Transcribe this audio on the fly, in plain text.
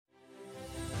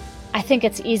I think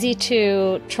it's easy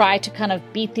to try to kind of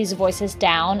beat these voices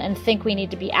down and think we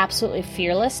need to be absolutely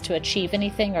fearless to achieve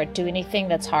anything or do anything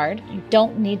that's hard. You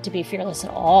don't need to be fearless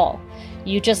at all.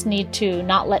 You just need to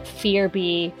not let fear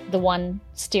be the one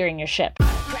steering your ship.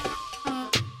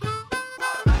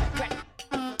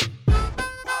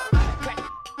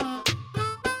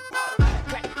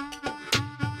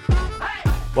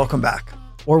 Welcome back,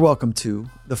 or welcome to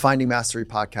the Finding Mastery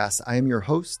podcast. I am your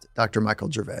host, Dr.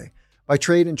 Michael Gervais, by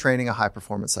trade and training a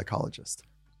high-performance psychologist.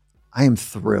 I am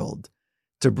thrilled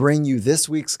to bring you this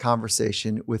week's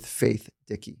conversation with Faith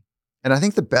Dickey. And I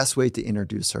think the best way to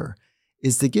introduce her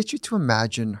is to get you to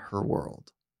imagine her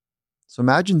world. So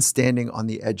imagine standing on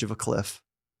the edge of a cliff,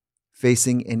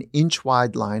 facing an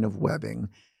inch-wide line of webbing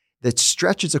that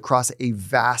stretches across a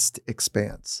vast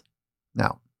expanse.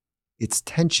 Now, it's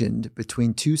tensioned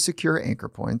between two secure anchor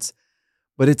points,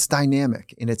 but it's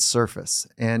dynamic in its surface.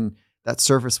 And that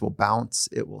surface will bounce,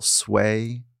 it will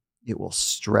sway, it will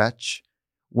stretch.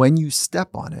 When you step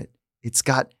on it, it's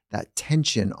got that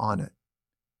tension on it.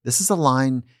 This is a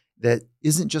line that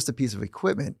isn't just a piece of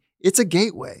equipment, it's a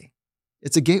gateway.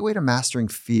 It's a gateway to mastering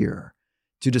fear,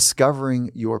 to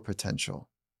discovering your potential.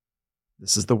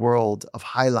 This is the world of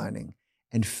highlining,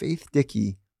 and Faith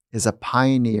Dickey is a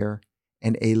pioneer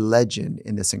and a legend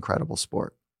in this incredible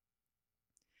sport.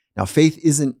 Now, Faith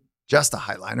isn't just a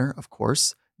highliner, of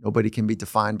course. Nobody can be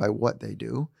defined by what they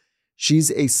do.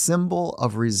 She's a symbol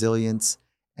of resilience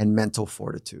and mental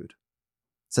fortitude.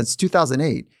 Since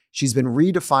 2008, she's been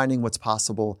redefining what's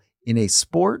possible in a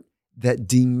sport that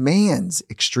demands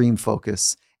extreme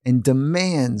focus and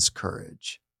demands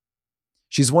courage.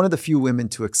 She's one of the few women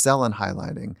to excel in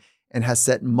highlining and has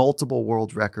set multiple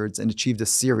world records and achieved a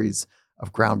series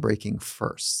of groundbreaking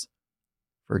firsts.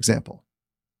 For example,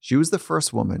 she was the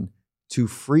first woman to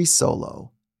free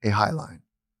solo a highline.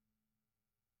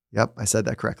 Yep, I said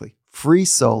that correctly. Free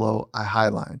solo a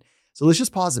highline. So let's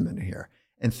just pause a minute here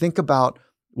and think about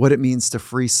what it means to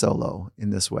free solo in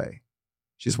this way.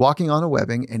 She's walking on a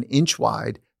webbing an inch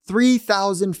wide,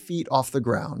 3,000 feet off the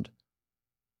ground,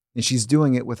 and she's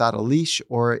doing it without a leash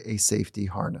or a safety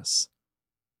harness.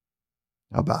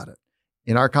 How about it?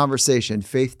 In our conversation,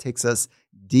 Faith takes us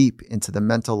deep into the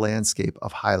mental landscape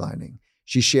of highlining.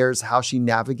 She shares how she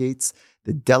navigates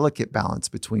the delicate balance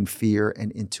between fear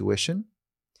and intuition,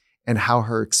 and how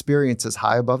her experiences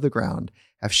high above the ground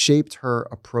have shaped her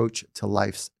approach to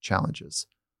life's challenges.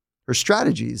 Her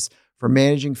strategies for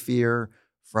managing fear,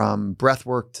 from breath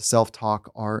work to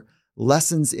self-talk, are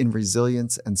lessons in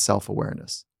resilience and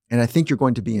self-awareness. And I think you're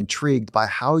going to be intrigued by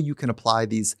how you can apply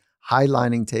these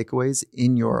highlining takeaways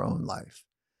in your own life.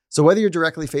 So whether you're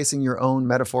directly facing your own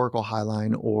metaphorical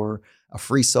highline or a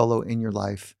free solo in your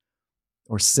life,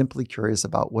 or simply curious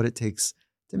about what it takes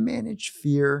to manage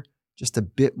fear just a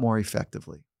bit more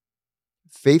effectively,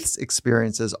 Faith's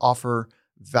experiences offer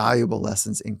valuable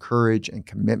lessons in courage and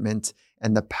commitment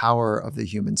and the power of the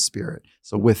human spirit.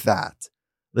 So with that,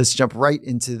 let's jump right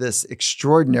into this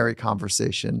extraordinary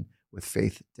conversation with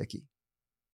Faith Dickey.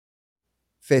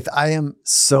 Faith, I am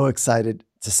so excited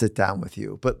to sit down with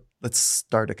you, but let's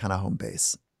start at kind of home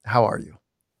base. How are you?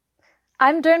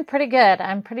 I'm doing pretty good.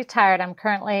 I'm pretty tired. I'm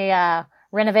currently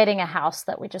renovating a house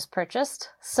that we just purchased.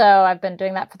 So I've been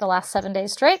doing that for the last 7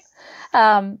 days straight.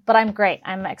 But I'm great.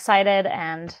 I'm excited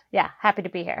and happy to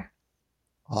be here.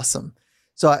 Awesome.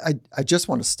 So I just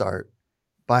want to start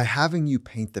by having you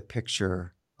paint the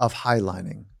picture of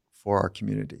highlining for our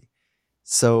community.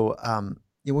 So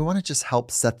we want to just help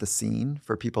set the scene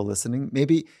for people listening.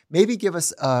 Maybe give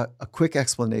us a quick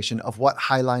explanation of what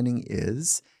highlining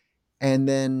is, and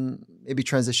then maybe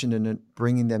transition into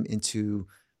bringing them into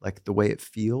like the way it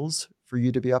feels for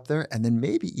you to be up there, and then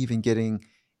maybe even getting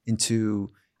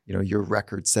into your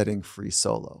record-setting free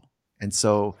solo. And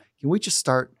so, can we just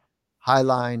start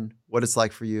highline, what it's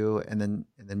like for you, and then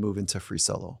move into free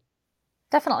solo?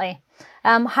 Definitely.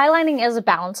 Highlining is a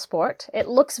balance sport. It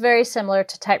looks very similar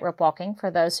to tightrope walking for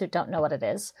those who don't know what it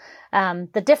is.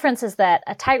 The difference is that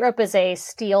a tightrope is a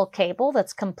steel cable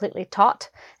that's completely taut,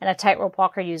 and a tightrope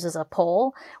walker uses a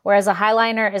pole, whereas a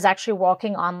highliner is actually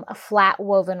walking on a flat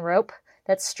woven rope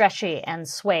that's stretchy and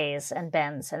sways and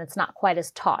bends, and it's not quite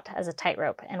as taut as a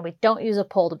tightrope. And we don't use a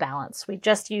pole to balance. We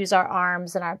just use our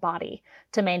arms and our body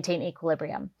to maintain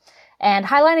equilibrium. And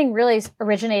highlining really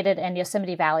originated in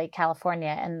Yosemite Valley,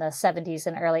 California in the 70s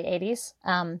and early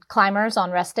 80s. Climbers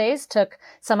on rest days took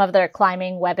some of their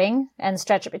climbing webbing and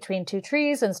stretched it between two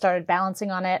trees and started balancing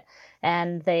on it.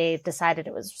 And they decided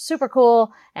it was super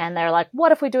cool. And they're like,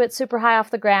 what if we do it super high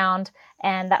off the ground?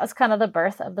 And that was kind of the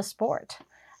birth of the sport.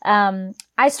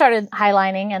 I started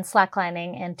highlining and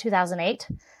slacklining in 2008.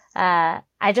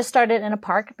 I just started in a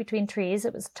park between trees.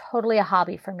 It was totally a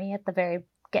hobby for me at the very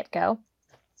get-go.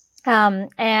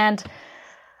 And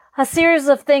a series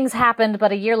of things happened,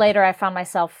 but a year later, I found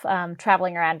myself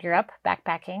traveling around Europe,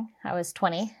 backpacking. I was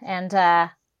 20, and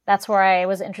that's where I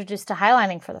was introduced to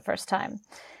highlining for the first time.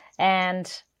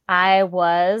 And I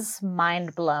was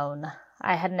mind blown.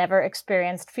 I had never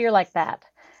experienced fear like that.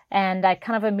 And I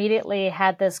kind of immediately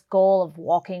had this goal of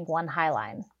walking one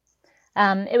highline.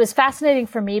 It was fascinating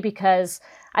for me because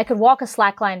I could walk a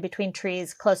slack line between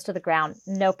trees close to the ground,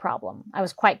 no problem. I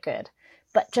was quite good.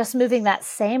 But just moving that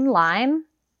same line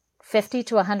 50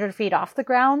 to 100 feet off the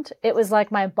ground, it was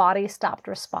like my body stopped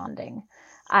responding.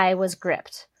 I was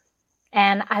gripped.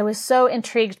 And I was so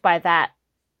intrigued by that.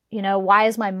 You know, why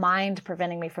is my mind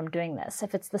preventing me from doing this?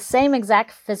 If it's the same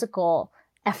exact physical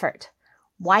effort,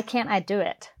 why can't I do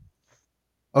it?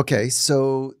 Okay,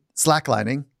 so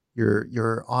slacklining,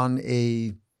 you're on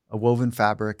a woven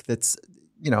fabric that's,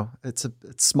 it's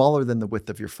smaller than the width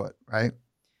of your foot, right?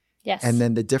 Yes. And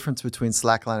then the difference between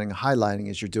slacklining and highlining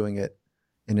is you're doing it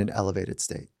in an elevated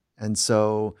state. And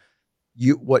so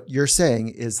what you're saying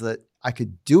is that I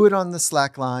could do it on the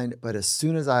slack line, but as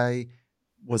soon as I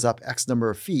was up X number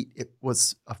of feet, it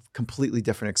was a completely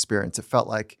different experience. It felt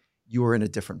like you were in a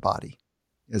different body.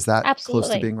 Is that Absolutely.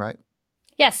 close to being right?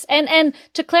 Yes. And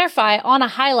to clarify, on a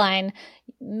highline,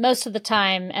 most of the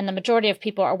time, and the majority of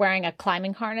people are wearing a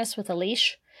climbing harness with a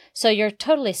leash. So you're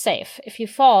totally safe. If you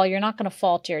fall, you're not going to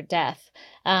fall to your death.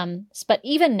 But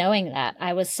even knowing that,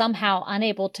 I was somehow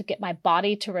unable to get my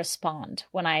body to respond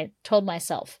when I told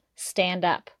myself, stand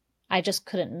up. I just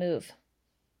couldn't move.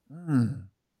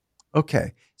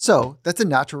 Okay. So that's a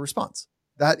natural response.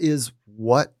 That is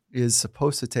what is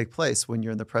supposed to take place when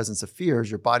you're in the presence of fears.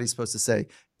 Your body's supposed to say,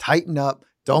 tighten up,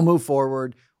 don't move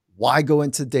forward. Why go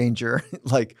into danger?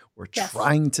 Like we're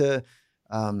trying to,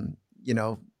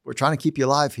 we're trying to keep you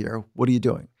alive here. What are you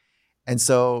doing? And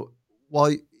so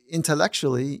while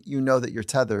intellectually, you know that you're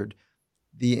tethered,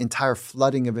 the entire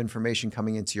flooding of information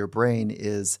coming into your brain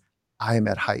is, I am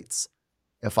at heights.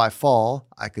 If I fall,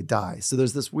 I could die. So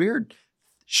there's this weird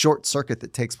short circuit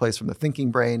that takes place from the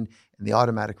thinking brain and the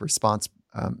automatic response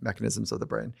mechanisms of the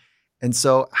brain. And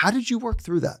so how did you work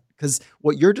through that? Because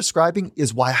what you're describing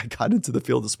is why I got into the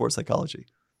field of sports psychology.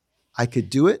 I could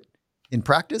do it in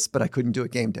practice, but I couldn't do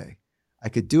it game day. I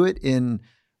could do it in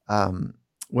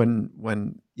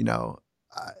when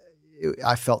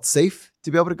I felt safe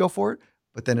to be able to go for it.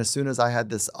 But then as soon as I had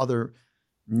this other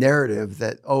narrative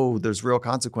that, there's real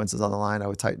consequences on the line, I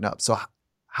would tighten up. So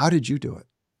how did you do it?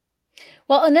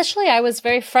 Well, initially I was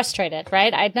very frustrated,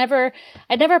 right? I'd never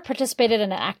participated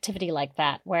in an activity like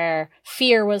that where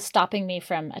fear was stopping me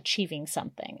from achieving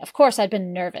something. Of course, I'd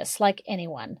been nervous like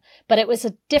anyone, but it was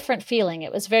a different feeling.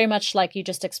 It was very much like you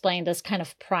just explained, this kind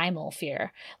of primal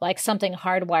fear, like something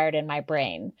hardwired in my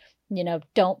brain.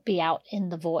 Don't be out in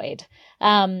the void.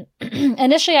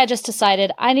 Initially, I just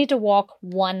decided I need to walk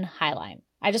one highline.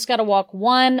 I just got to walk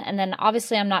one, and then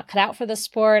obviously I'm not cut out for this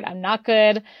sport. I'm not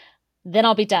good. Then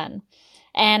I'll be done.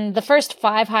 And the first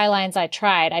 5 highlines I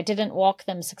tried, I didn't walk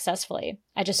them successfully.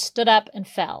 I just stood up and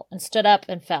fell, and stood up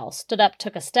and fell, stood up,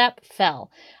 took a step,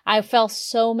 fell. I fell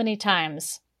so many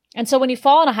times. And so when you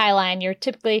fall on a highline, you're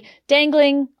typically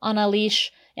dangling on a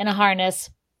leash in a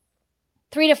harness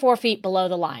 3 to 4 feet below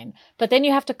the line. But then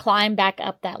you have to climb back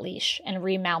up that leash and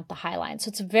remount the highline. So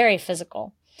it's very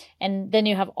physical. And then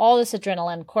you have all this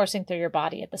adrenaline coursing through your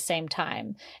body at the same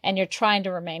time, and you're trying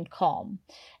to remain calm.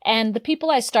 And the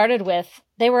people I started with,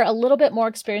 they were a little bit more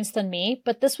experienced than me,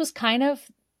 but this was kind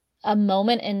of a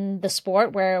moment in the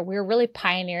sport where we were really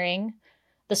pioneering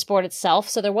the sport itself.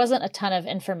 So there wasn't a ton of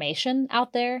information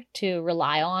out there to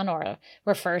rely on or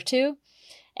refer to.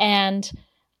 And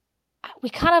we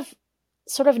kind of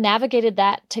sort of navigated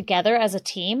that together as a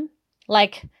team.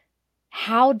 Like,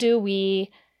 how do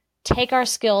we take our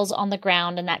skills on the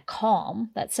ground and that calm,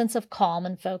 that sense of calm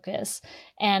and focus,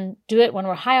 and do it when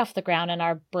we're high off the ground and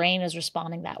our brain is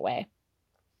responding that way?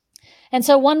 And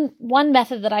so one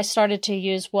method that I started to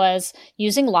use was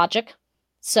using logic.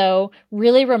 So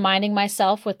really reminding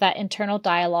myself with that internal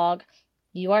dialogue,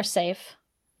 you are safe,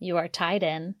 you are tied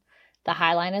in, the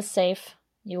highline is safe,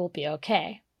 you will be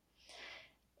okay.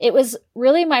 It was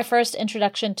really my first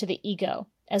introduction to the ego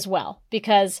as well,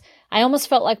 because I almost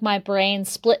felt like my brain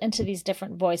split into these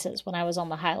different voices when I was on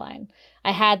the highline.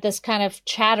 I had this kind of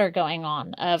chatter going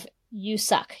on of, you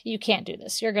suck, you can't do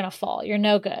this, you're going to fall, you're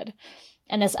no good.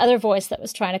 And this other voice that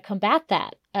was trying to combat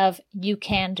that of, you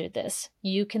can do this,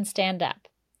 you can stand up,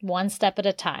 one step at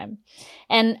a time.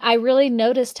 And I really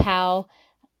noticed how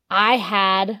I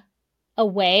had a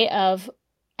way of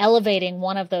elevating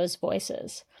one of those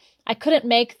voices. I couldn't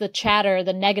make the chatter,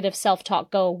 the negative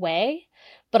self-talk go away,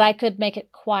 but I could make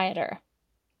it quieter.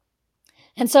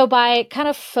 And so by kind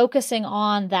of focusing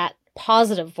on that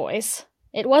positive voice,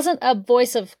 it wasn't a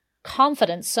voice of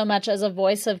confidence so much as a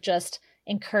voice of just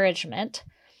encouragement.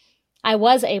 I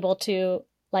was able to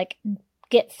like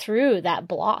get through that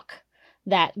block,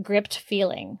 that gripped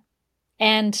feeling.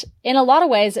 And in a lot of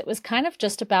ways, it was kind of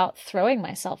just about throwing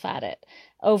myself at it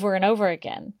over and over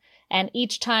again. And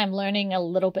each time learning a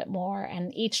little bit more,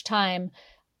 and each time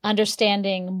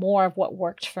understanding more of what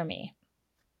worked for me.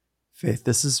 Faith,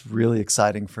 this is really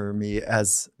exciting for me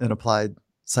as an applied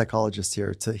psychologist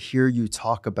here to hear you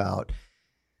talk about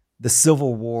the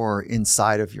civil war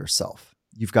inside of yourself.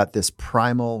 You've got this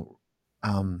primal,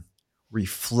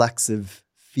 reflexive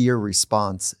fear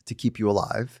response to keep you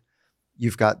alive.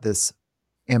 You've got this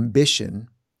ambition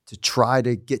to try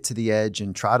to get to the edge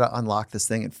and try to unlock this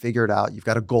thing and figure it out. You've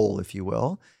got a goal, if you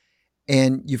will.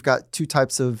 And you've got two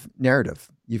types of narrative.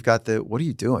 You've got the, what are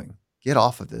you doing? Get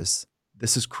off of this.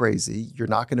 This is crazy. You're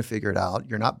not going to figure it out.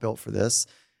 You're not built for this.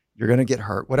 You're going to get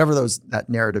hurt. Whatever that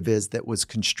narrative is that was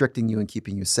constricting you and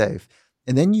keeping you safe.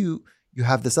 And then you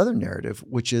have this other narrative,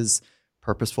 which is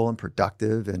purposeful and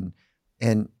productive, and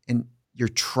you're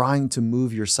trying to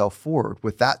move yourself forward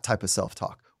with that type of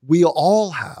self-talk. We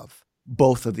all have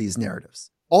both of these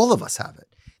narratives. All of us have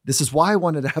it. This is why I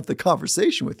wanted to have the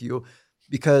conversation with you,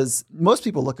 because most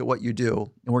people look at what you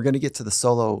do, and we're going to get to the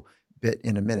solo bit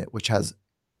in a minute, which has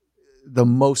the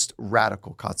most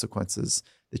radical consequences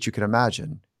that you can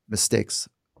imagine. Mistakes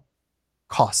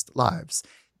cost lives.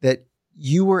 That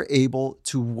you were able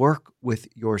to work with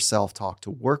your self-talk,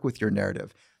 to work with your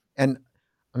narrative. And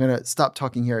I'm going to stop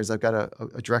talking here as I've got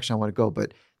a direction I want to go,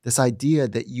 but this idea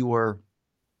that you are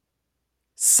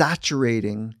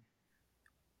saturating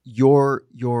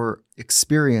your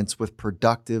experience with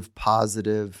productive,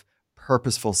 positive,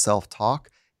 purposeful self-talk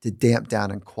to damp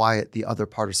down and quiet the other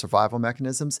part of survival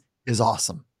mechanisms is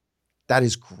awesome. That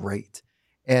is great.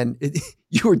 And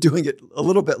you were doing it a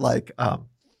little bit like,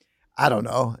 I don't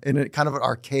know, in a kind of an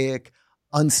archaic,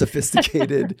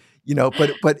 unsophisticated,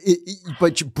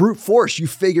 but brute force, you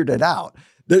figured it out.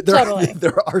 Totally.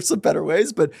 There are some better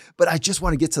ways, but I just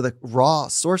want to get to the raw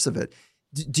source of it.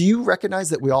 Do you recognize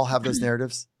that we all have those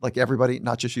narratives? Like everybody,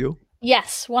 not just you?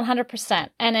 Yes, 100%.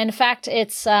 And in fact,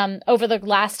 it's over the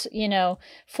last,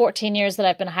 14 years that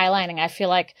I've been highlining, I feel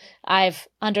like I've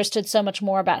understood so much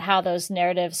more about how those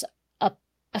narratives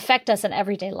affect us in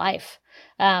everyday life.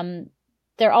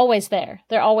 They're always there.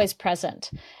 They're always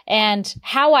present. And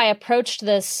how I approached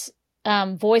this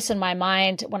voice in my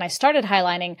mind when I started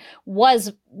highlining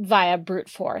was via brute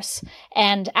force.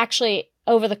 And actually,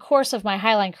 over the course of my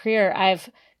highline career, I've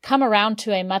come around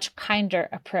to a much kinder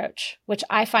approach, which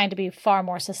I find to be far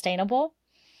more sustainable.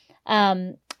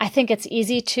 I think it's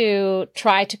easy to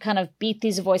try to kind of beat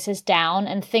these voices down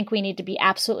and think we need to be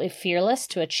absolutely fearless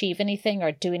to achieve anything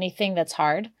or do anything that's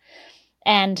hard.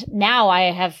 And now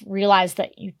I have realized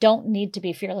that you don't need to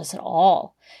be fearless at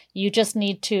all. You just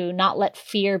need to not let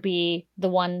fear be the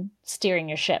one steering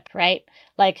your ship, right?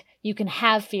 Like you can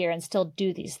have fear and still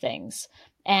do these things.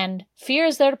 And fear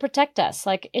is there to protect us.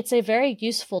 Like it's a very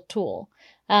useful tool.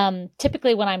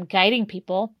 Typically when I'm guiding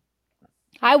people,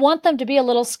 I want them to be a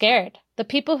little scared. The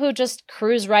people who just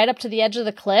cruise right up to the edge of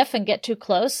the cliff and get too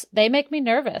close, they make me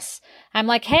nervous. I'm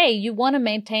like, hey, you want to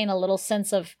maintain a little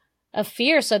sense of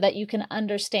fear so that you can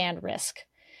understand risk.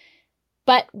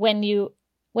 But when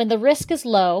the risk is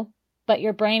low, but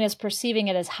your brain is perceiving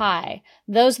it as high,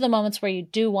 those are the moments where you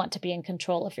do want to be in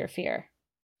control of your fear.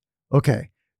 Okay.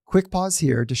 Quick pause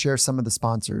here to share some of the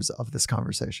sponsors of this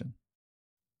conversation.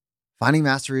 Finding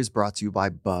Mastery is brought to you by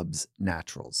Bubs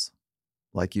Naturals.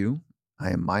 Like you,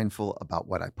 I am mindful about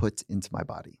what I put into my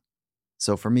body.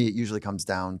 So for me, it usually comes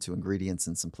down to ingredients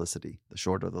and simplicity. The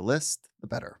shorter the list, the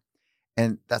better.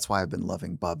 And that's why I've been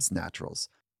loving Bubs Naturals.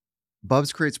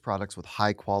 Bubs creates products with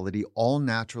high quality, all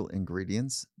natural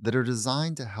ingredients that are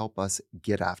designed to help us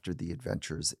get after the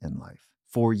adventures in life.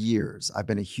 For years, I've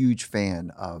been a huge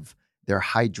fan of their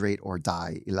Hydrate or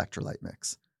Die electrolyte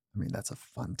mix. I mean, that's a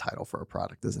fun title for a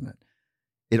product, isn't it?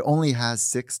 It only has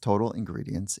 6 total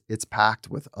ingredients. It's packed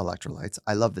with electrolytes.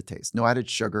 I love the taste. No added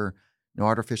sugar, no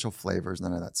artificial flavors,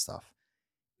 none of that stuff.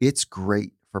 It's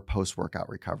great for post-workout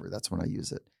recovery. That's when I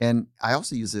use it. And I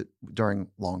also use it during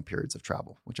long periods of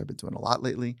travel, which I've been doing a lot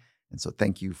lately. And so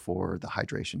thank you for the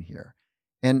hydration here.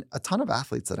 And a ton of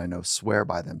athletes that I know swear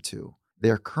by them too.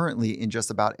 They're currently in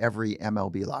just about every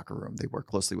MLB locker room. They work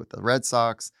closely with the Red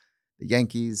Sox, the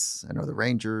Yankees, I know the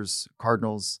Rangers,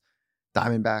 Cardinals,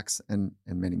 Diamondbacks, and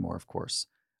many more, of course.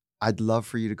 I'd love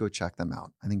for you to go check them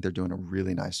out. I think they're doing a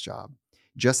really nice job.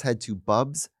 Just head to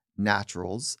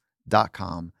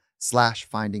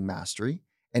bubsnaturals.com/findingmastery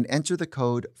and enter the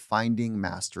code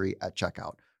findingmastery at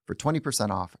checkout for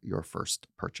 20% off your first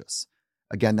purchase.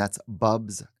 Again, that's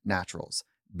Bubs Naturals,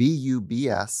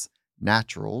 BUBS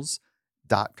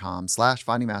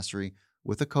naturals.com/findingmastery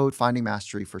with the code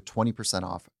findingmastery for 20%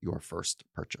 off your first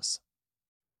purchase.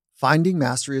 Finding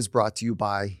Mastery is brought to you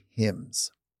by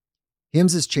Hims.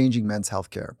 Hims is changing men's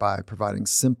healthcare by providing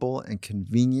simple and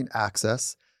convenient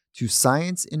access to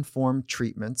science-informed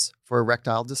treatments for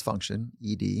erectile dysfunction,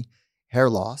 ED, hair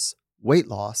loss, weight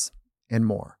loss, and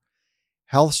more.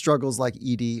 Health struggles like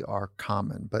ED are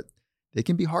common, but they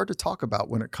can be hard to talk about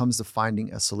when it comes to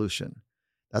finding a solution.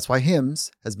 That's why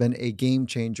Hims has been a game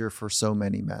changer for so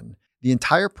many men. The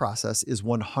entire process is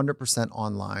 100%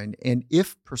 online, and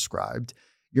if prescribed,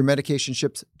 your medication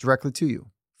ships directly to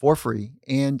you for free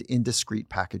and in discreet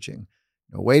packaging.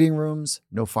 No waiting rooms,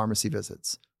 no pharmacy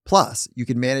visits. Plus, you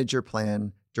can manage your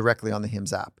plan directly on the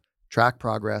Hims app, track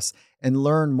progress, and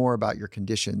learn more about your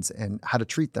conditions and how to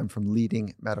treat them from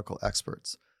leading medical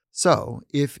experts. So,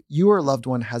 if you or a loved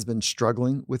one has been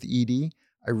struggling with ED,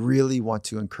 I really want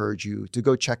to encourage you to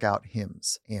go check out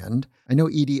Hims. And I know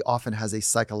ED often has a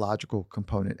psychological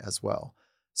component as well.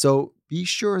 So be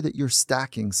sure that you're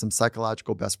stacking some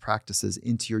psychological best practices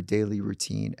into your daily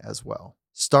routine as well.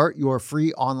 Start your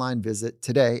free online visit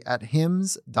today at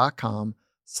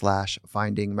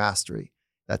hims.com/findingmastery.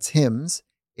 That's Hims,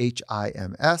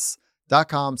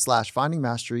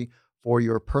 HIMS.com/findingmastery for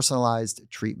your personalized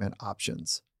treatment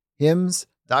options.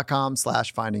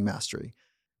 Hims.com/findingmastery.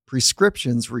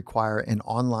 Prescriptions require an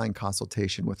online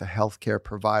consultation with a healthcare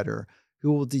provider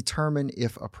who will determine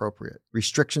if appropriate.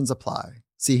 Restrictions apply.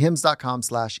 See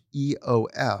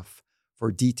hims.com/EOF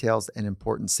for details and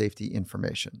important safety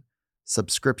information.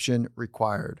 Subscription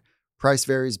required. Price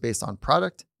varies based on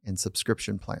product and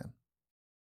subscription plan.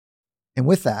 And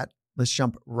with that, let's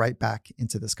jump right back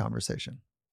into this conversation.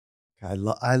 Okay,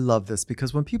 I love this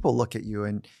because when people look at you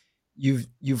and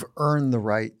you've earned the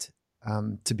right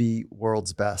to be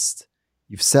world's best.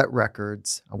 You've set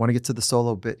records. I want to get to the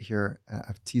solo bit here.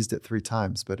 I've teased it 3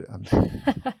 times, but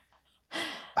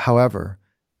however,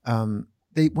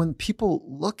 when people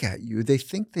look at you, they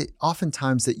think that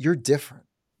oftentimes that you're different.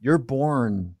 You're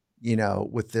born,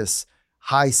 with this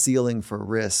high ceiling for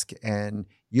risk, and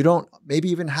you don't maybe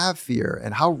even have fear,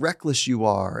 and how reckless you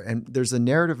are. And there's a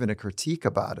narrative and a critique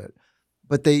about it,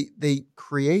 but they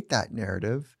create that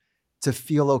narrative to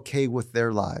feel okay with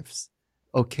their lives.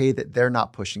 Okay that they're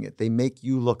not pushing it. They make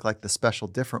you look like the special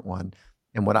different one.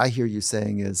 And what I hear you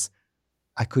saying is,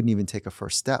 I couldn't even take a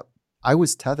first step. I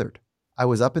was tethered. I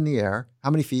was up in the air.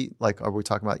 How many feet? Are we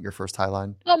talking about your first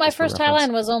Highline? Well, my first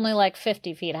Highline was only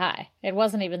 50 feet high. It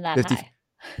wasn't even that 50, high.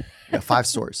 Yeah, 5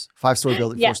 stories, 5-story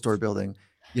building, Yes. 4-story building.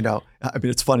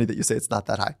 It's funny that you say it's not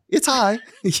that high. It's high.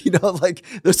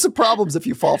 There's some problems if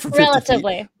you fall from 50 feet.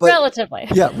 Relatively.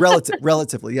 Yeah,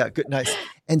 relatively. Yeah, good, nice.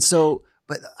 And so,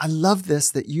 but I love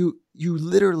this, that you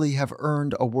literally have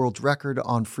earned a world record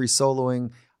on free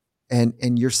soloing.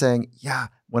 And you're saying, yeah,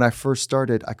 when I first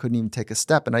started, I couldn't even take a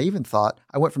step. And I even thought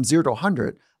I went from 0 to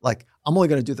 100, I'm only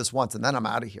going to do this once and then I'm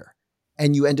out of here.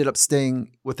 And you ended up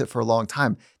staying with it for a long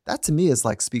time. That to me is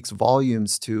speaks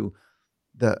volumes to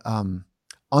the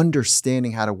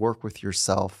understanding how to work with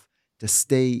yourself to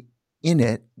stay in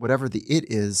it, whatever the it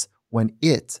is, when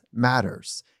it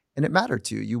matters. And it mattered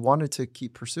to you. You wanted to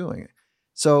keep pursuing it.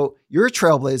 So you're a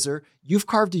trailblazer. You've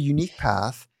carved a unique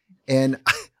path, and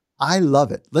I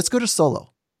love it. Let's go to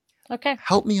solo. Okay.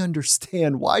 Help me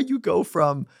understand why you go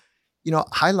from,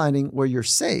 highlining where you're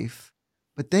safe,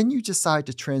 but then you decide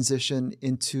to transition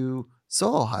into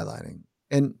solo highlighting.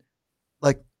 And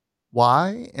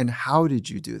why and how did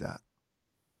you do that?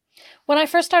 When I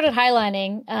first started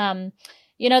highlining,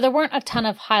 there weren't a ton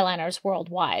of highliners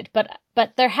worldwide, but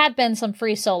there had been some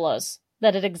free solos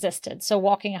that had existed. So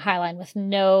walking a highline with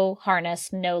no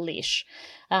harness, no leash.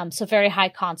 So very high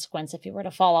consequence if you were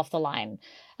to fall off the line.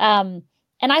 And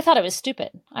I thought it was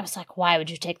stupid. I was like, why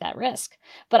would you take that risk?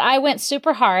 But I went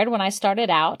super hard when I started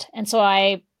out. And so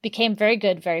I became very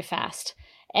good very fast.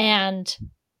 And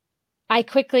I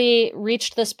quickly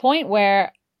reached this point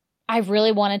where I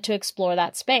really wanted to explore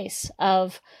that space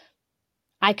of,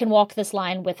 I can walk this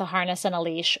line with a harness and a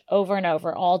leash over and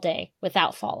over all day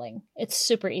without falling. It's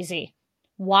super easy.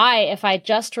 Why, if I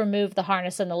just remove the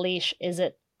harness and the leash, is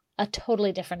it a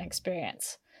totally different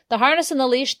experience? The harness and the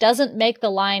leash doesn't make the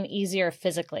line easier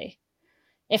physically.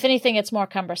 If anything, it's more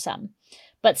cumbersome.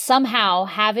 But somehow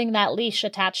having that leash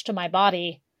attached to my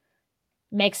body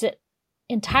makes it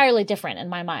entirely different in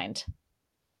my mind.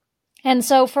 And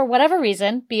so for whatever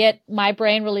reason, be it my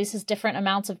brain releases different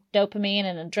amounts of dopamine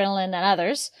and adrenaline than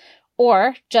others,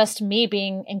 or just me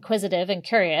being inquisitive and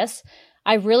curious,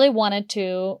 I really wanted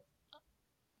to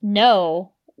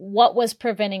know what was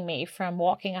preventing me from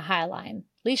walking a high line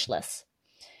leashless.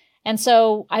 And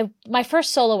so my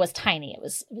first solo was tiny. It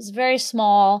was very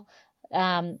small,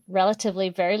 relatively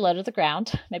very low to the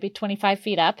ground, maybe 25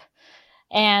 feet up.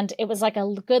 And it was like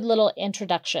a good little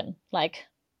introduction. Like,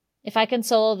 if I can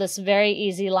solo this very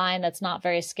easy line that's not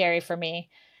very scary for me,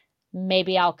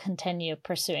 maybe I'll continue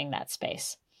pursuing that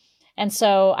space. And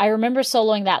so I remember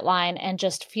soloing that line and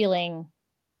just feeling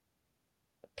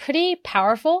pretty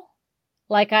powerful,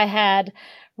 like I had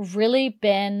really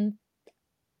been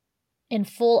in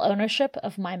full ownership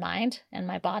of my mind and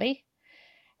my body.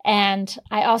 And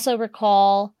I also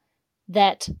recall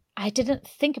that I didn't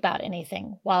think about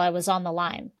anything while I was on the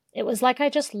line. It was like I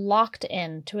just locked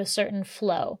in to a certain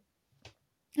flow.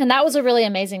 And that was a really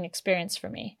amazing experience for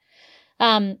me.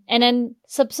 And then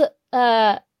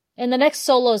in the next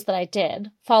solos that I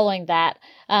did following that,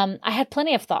 I had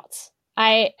plenty of thoughts.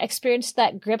 I experienced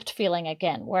that gripped feeling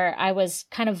again, where I was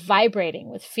kind of vibrating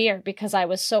with fear because I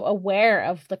was so aware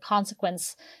of the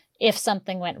consequence if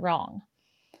something went wrong.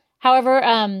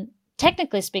 However,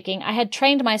 technically speaking, I had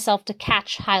trained myself to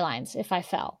catch high lines if I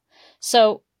fell.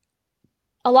 So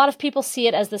a lot of people see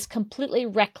it as this completely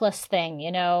reckless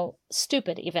thing,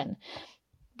 stupid even.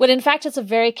 But in fact, it's a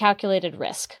very calculated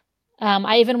risk.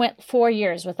 I even went 4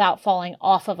 years without falling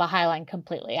off of a high line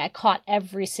completely. I caught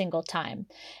every single time.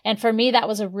 And for me, that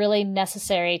was a really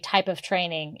necessary type of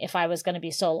training if I was going to be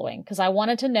soloing, because I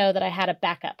wanted to know that I had a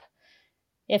backup.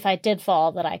 If I did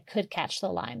fall, that I could catch the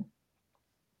line.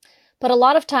 But a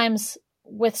lot of times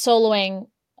with soloing,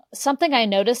 something I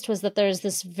noticed was that there's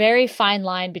this very fine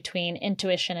line between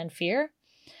intuition and fear.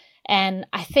 And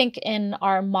I think in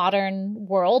our modern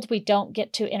world, we don't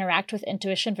get to interact with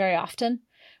intuition very often.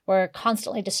 We're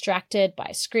constantly distracted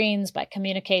by screens, by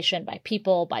communication, by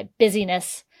people, by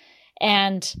busyness.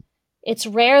 And it's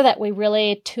rare that we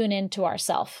really tune into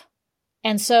ourselves.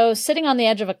 And so sitting on the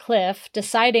edge of a cliff,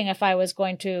 deciding if I was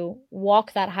going to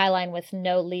walk that high line with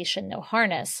no leash and no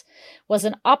harness was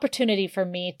an opportunity for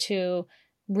me to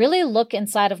really look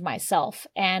inside of myself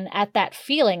and at that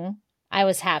feeling I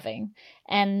was having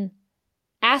and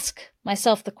ask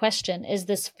myself the question, is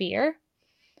this fear?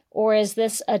 Or is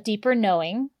this a deeper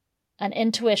knowing, an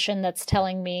intuition that's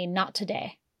telling me not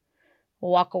today,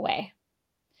 walk away?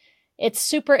 It's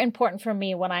super important for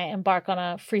me when I embark on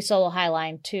a free solo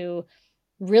highline to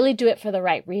really do it for the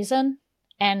right reason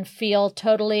and feel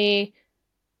totally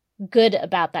good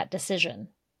about that decision.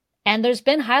 And there's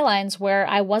been highlines where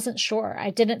I wasn't sure.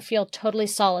 I didn't feel totally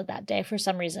solid that day for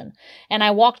some reason. And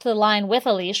I walked the line with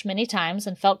a leash many times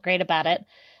and felt great about it.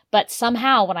 But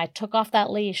somehow when I took off that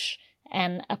leash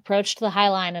and approached the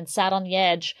highline and sat on the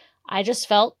edge, I just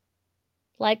felt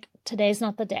like today's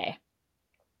not the day.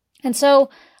 And so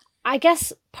I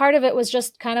guess part of it was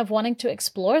just kind of wanting to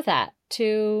explore that,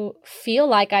 to feel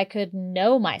like I could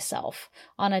know myself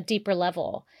on a deeper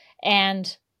level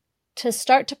and to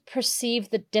start to perceive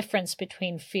the difference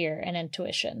between fear and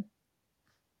intuition,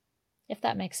 if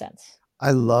that makes sense.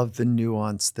 I love the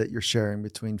nuance that you're sharing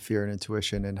between fear and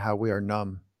intuition and how we are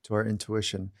numb to our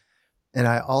intuition. And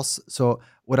so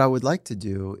what I would like to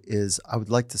do is I would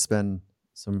like to spend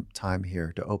some time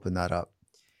here to open that up.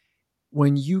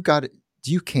 When you got it,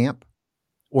 do you camp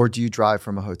or do you drive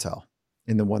from a hotel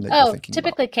in the one that you're thinking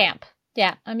typically about? Camp.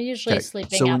 Yeah, I'm usually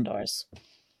sleeping outdoors.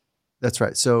 That's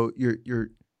right. So you're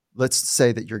let's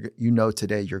say that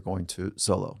today you're going to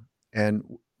solo.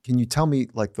 And can you tell me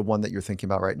like the one that you're thinking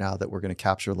about right now that we're going to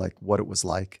capture, like what it was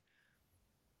like?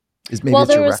 It's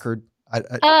your record.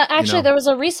 There was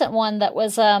a recent one that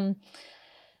was,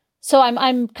 so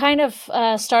I'm kind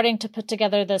of starting to put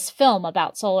together this film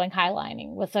about soloing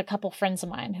highlining with a couple friends of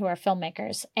mine who are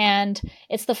filmmakers. And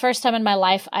it's the first time in my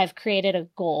life I've created a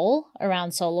goal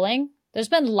around soloing. There's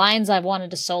been lines I've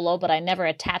wanted to solo, but I never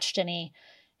attached any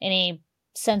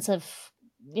sense of,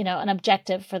 an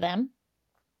objective for them.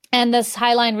 And this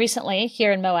highline recently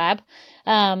here in Moab,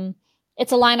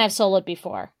 it's a line I've soloed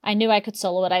before. I knew I could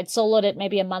solo it. I'd soloed it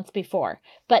maybe a month before,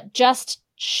 but just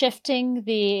shifting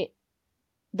the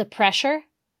pressure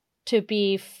to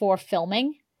be for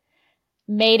filming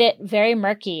made it very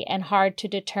murky and hard to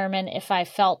determine if I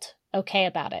felt okay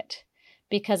about it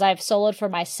because I've soloed for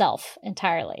myself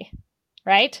entirely.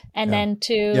 Right. And then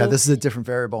this is a different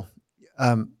variable.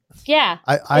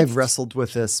 I've wrestled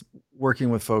with this working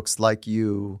with folks like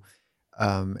you,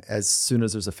 as soon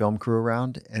as there's a film crew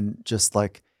around, and just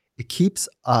like it keeps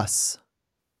us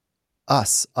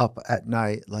up at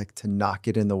night, like to not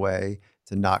get in the way,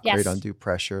 to not create Yes. undue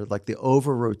pressure, like the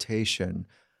over rotation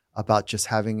about just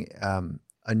having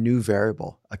a new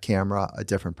variable, a camera, a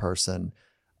different person.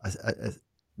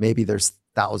 Maybe there's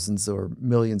thousands or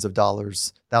millions of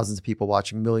dollars, thousands of people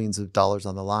watching, millions of dollars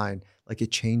on the line. Like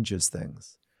it changes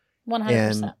things. 100%.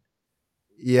 And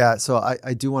yeah, so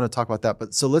I do want to talk about that.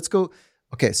 But so let's go.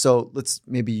 Okay, so let's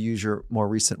maybe use your more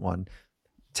recent one.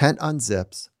 Tent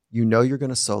unzips. You know you're going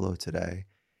to solo today.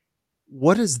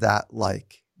 What is that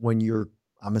like when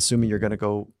I'm assuming you're going to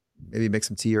go maybe make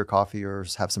some tea or coffee or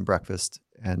have some breakfast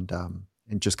and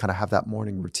just kind of have that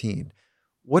morning routine.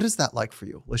 What is that like for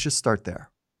you? Let's just start there.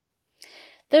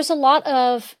 There's a lot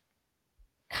of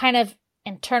kind of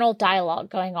internal dialogue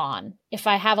going on. If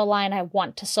I have a line I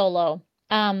want to solo,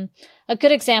 a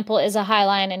good example is a high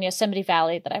line in Yosemite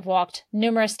Valley that I've walked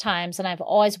numerous times and I've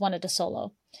always wanted to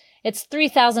solo. It's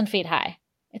 3,000 feet high.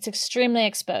 It's extremely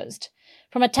exposed.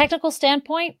 From a technical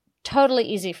standpoint, totally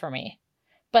easy for me.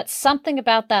 But something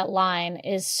about that line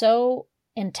is so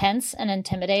intense and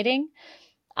intimidating.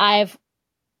 I've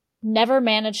never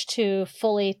managed to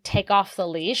fully take off the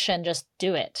leash and just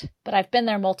do it. But I've been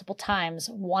there multiple times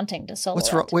wanting to solo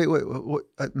What's wrong? it.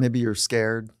 Wait. Maybe you're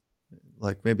scared.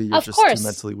 Like maybe you're Of just course. too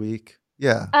mentally weak.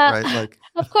 Yeah, right. Like,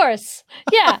 of course.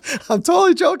 Yeah. I'm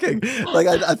totally joking. Like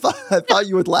I thought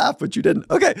you would laugh, but you didn't.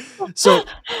 Okay, so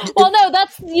well, no,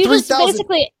 that's you 3, just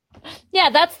basically. Yeah,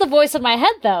 that's the voice in my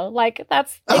head, though. Like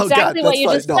that's exactly what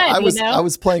you just said. I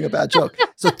was playing a bad joke.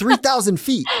 So 3,000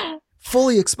 feet,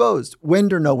 fully exposed,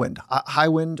 wind or no wind, high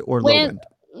wind or low wind.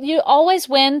 You always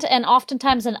wind, and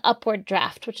oftentimes an upward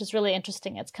draft, which is really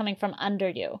interesting. It's coming from under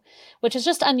you, which is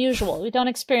just unusual. We don't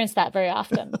experience that very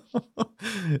often.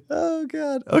 Oh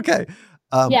God. Okay.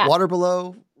 Water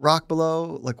below, rock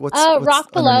below. Like what's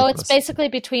rock below? It's us? Basically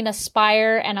between a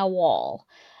spire and a wall,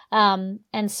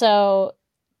 and so.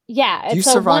 Yeah. Do you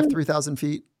survive 3,000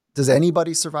 feet? Does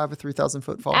anybody survive a 3,000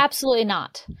 foot fall? Absolutely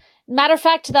not. Matter of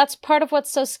fact, that's part of what's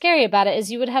so scary about it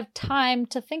is you would have time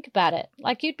to think about it.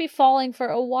 Like you'd be falling for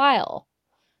a while,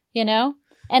 you know?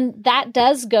 And that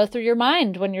does go through your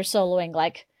mind when you're soloing.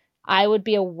 Like I would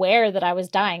be aware that I was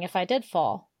dying if I did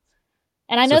fall.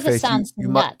 And I know this sounds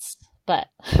nuts, but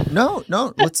no,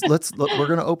 we're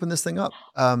going to open this thing up.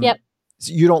 Yep.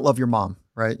 So you don't love your mom,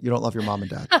 right? You don't love your mom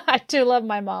and dad. I do love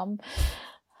my mom.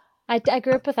 I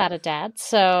grew up without a dad,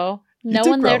 so no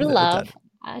one there to love.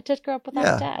 I did grow up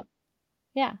without a dad.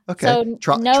 Yeah. Okay. So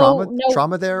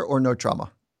trauma there or no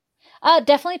trauma?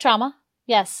 Definitely trauma.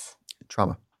 Yes.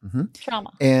 Trauma. Mm-hmm.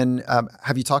 Trauma. And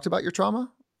have you talked about your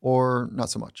trauma or not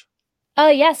so much?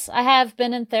 Yes, I have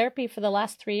been in therapy for the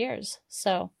last 3 years,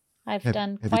 so I've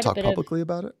done quite a bit. Have you talked publicly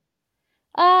about it?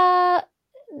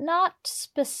 Not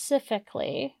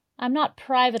specifically. I'm not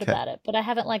private about it, but I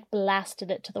haven't like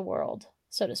blasted it to the world,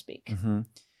 so to speak. Mm-hmm.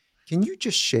 Can you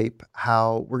just shape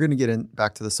how we're going to get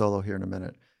back to the solo here in a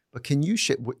minute, but can you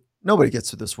shape, nobody gets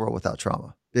to this world without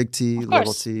trauma, big T,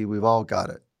 little t, we've all got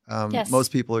it. Yes.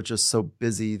 Most people are just so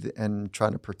busy and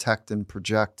trying to protect and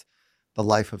project the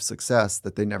life of success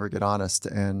that they never get honest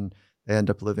and they end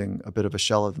up living a bit of a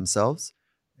shell of themselves.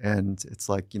 And it's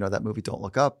like, that movie, Don't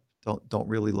Look Up, don't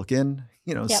really look in,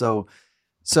 Yep.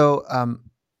 So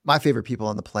my favorite people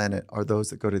on the planet are those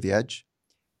that go to the edge.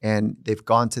 And they've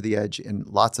gone to the edge in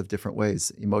lots of different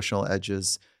ways, emotional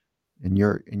edges, in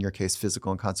your case,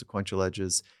 physical and consequential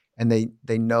edges. And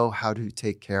they know how to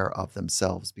take care of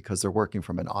themselves because they're working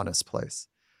from an honest place.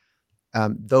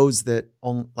 Those that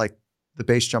like the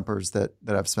base jumpers that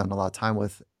I've spent a lot of time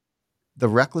with, the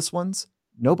reckless ones,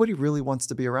 nobody really wants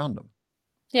to be around them.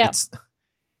 Yeah. It's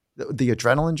the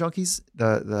adrenaline junkies,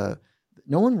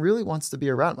 no one really wants to be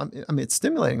around. I mean, it's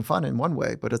stimulating and fun in one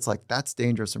way, but it's like that's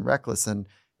dangerous and reckless. And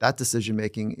that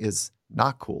decision-making is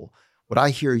not cool. What I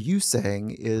hear you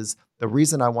saying is the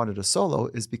reason I wanted to solo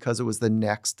is because it was the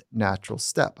next natural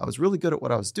step. I was really good at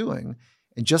what I was doing.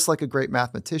 And just like a great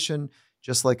mathematician,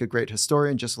 just like a great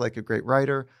historian, just like a great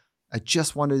writer, I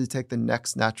just wanted to take the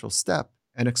next natural step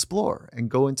and explore and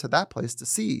go into that place to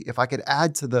see if I could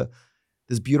add to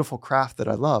this beautiful craft that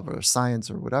I love or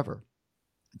science or whatever.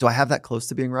 Do I have that close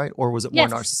to being right? Or was it more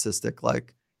narcissistic?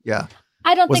 Like, yeah.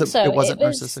 I don't think so. It wasn't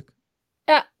narcissistic?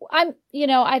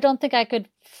 I don't think I could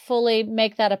fully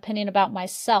make that opinion about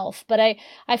myself, but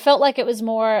I felt like it was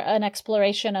more an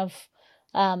exploration of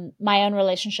my own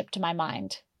relationship to my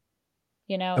mind.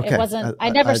 Okay. It wasn't, I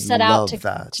never set out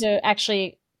to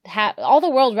actually have, all the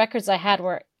world records I had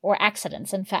were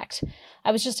accidents. In fact,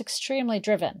 I was just extremely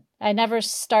driven. I never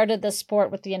started the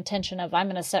sport with the intention of, I'm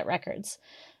going to set records.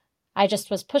 I just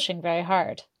was pushing very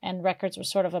hard, and records were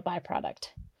sort of a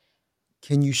byproduct.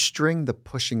 Can you string the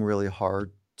pushing really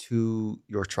hard to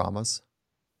your traumas?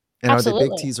 And are they big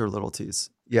Absolutely. T's or little T's?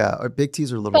 Yeah, are big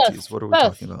T's or little T's? Both, What are we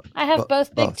talking both. about? I have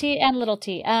both big Both, T and little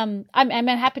T. I'm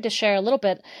happy to share a little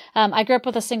bit. I grew up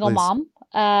with a single please. mom.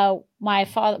 My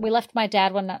father, we left my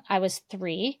dad when I was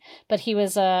 3, but he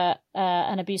was an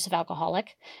abusive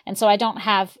alcoholic, and so I don't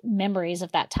have memories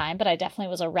of that time. But I definitely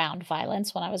was around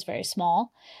violence when I was very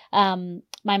small.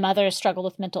 My mother struggled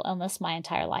with mental illness my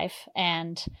entire life,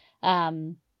 and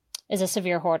is a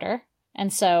severe hoarder.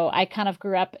 And so I kind of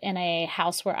grew up in a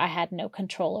house where I had no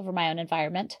control over my own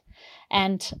environment.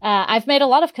 And I've made a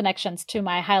lot of connections to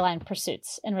my Highline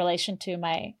pursuits in relation to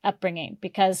my upbringing,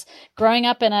 because growing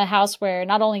up in a house where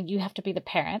not only you have to be the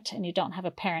parent and you don't have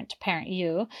a parent to parent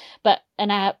you, but in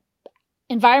an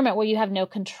environment where you have no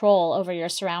control over your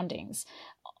surroundings,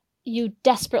 you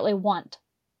desperately want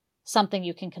something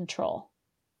you can control.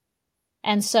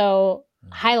 And so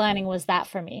highlining was that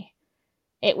for me.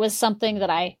 It was something that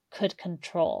I could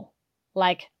control.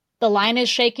 Like, the line is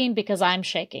shaking because I'm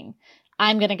shaking.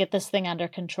 I'm going to get this thing under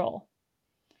control.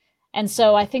 And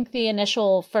so I think the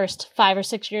initial first 5 or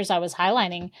 6 years I was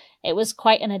highlining, it was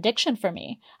quite an addiction for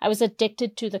me. I was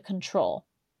addicted to the control.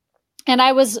 And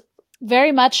I was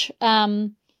very much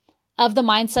of the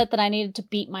mindset that I needed to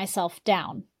beat myself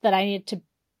down, that I needed to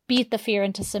beat the fear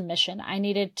into submission. I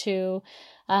needed to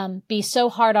be so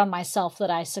hard on myself that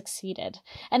I succeeded.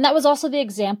 And that was also the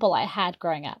example I had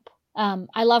growing up.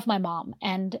 I love my mom,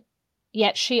 and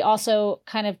yet she also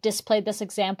kind of displayed this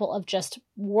example of just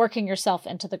working yourself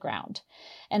into the ground.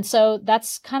 And so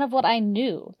that's kind of what I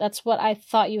knew. That's what I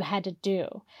thought you had to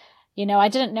do. You know, I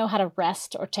didn't know how to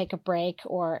rest or take a break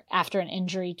or, after an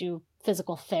injury, do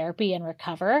physical therapy and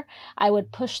recover. I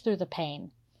would push through the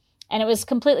pain. And it was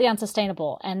completely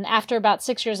unsustainable. And after about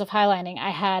 6 years of highlining,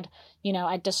 I had,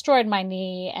 I destroyed my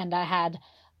knee, and I had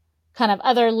kind of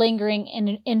other lingering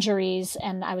injuries,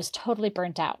 and I was totally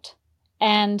burnt out.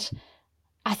 And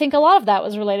I think a lot of that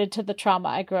was related to the trauma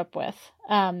I grew up with.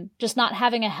 Just not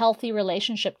having a healthy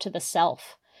relationship to the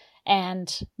self,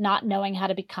 and not knowing how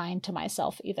to be kind to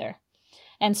myself either.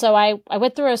 And so I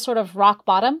went through a sort of rock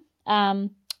bottom,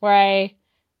 where I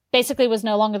basically was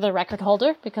no longer the record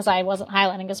holder because I wasn't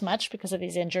highlighting as much because of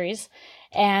these injuries.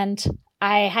 And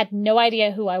I had no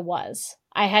idea who I was.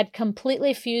 I had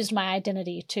completely fused my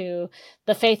identity to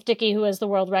the Faith Dickey, who was the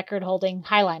world record holding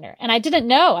highliner. And I didn't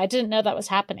know that was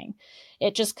happening.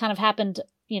 It just kind of happened,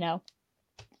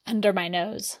 under my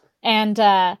nose. And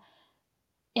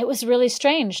it was really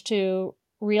strange to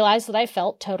realize that I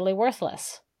felt totally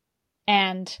worthless.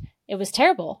 And it was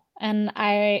terrible. And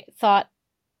I thought,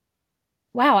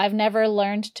 wow, I've never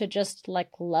learned to just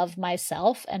love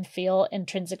myself and feel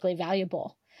intrinsically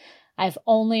valuable. I've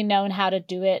only known how to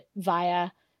do it via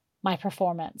my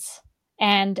performance.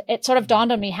 And it sort of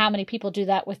dawned on me how many people do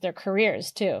that with their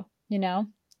careers too,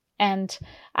 And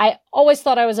I always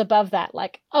thought I was above that.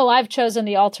 I've chosen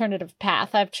the alternative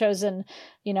path. I've chosen,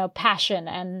 passion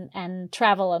and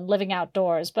travel and living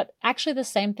outdoors. But actually the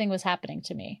same thing was happening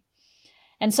to me.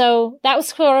 And so that was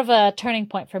sort of a turning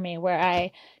point for me, where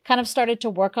I kind of started to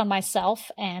work on myself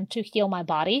and to heal my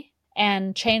body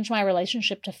and change my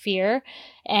relationship to fear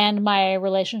and my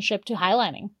relationship to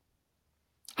highlining.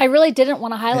 I really didn't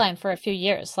want to highline for a few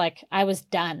years. I was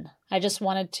done. I just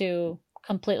wanted to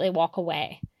completely walk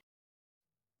away.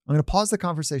 I'm going to pause the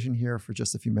conversation here for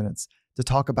just a few minutes to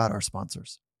talk about our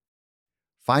sponsors.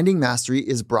 Finding Mastery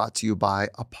is brought to you by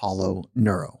Apollo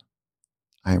Neuro.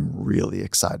 I am really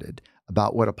excited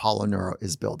about what Apollo Neuro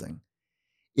is building.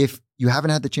 If you haven't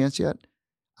had the chance yet,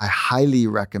 I highly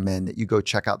recommend that you go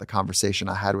check out the conversation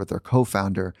I had with their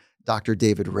co-founder, Dr.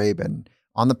 David Rabin,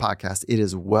 on the podcast. It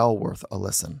is well worth a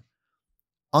listen.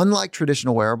 Unlike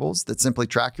traditional wearables that simply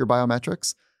track your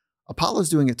biometrics, Apollo is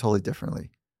doing it totally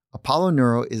differently. Apollo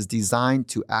Neuro is designed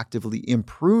to actively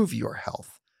improve your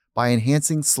health by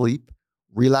enhancing sleep,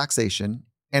 relaxation,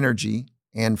 energy,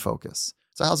 and focus.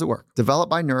 So how's it work? Developed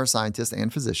by neuroscientists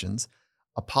and physicians,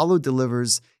 Apollo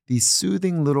delivers these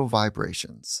soothing little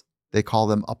vibrations. They call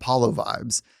them Apollo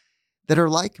vibes, that are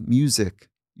like music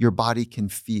your body can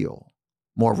feel.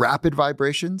 More rapid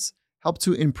vibrations help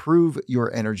to improve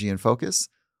your energy and focus,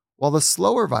 while the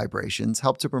slower vibrations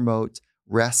help to promote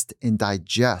rest and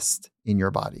digest in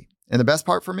your body. And the best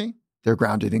part for me, they're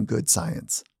grounded in good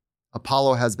science.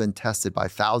 Apollo has been tested by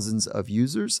thousands of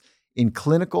users in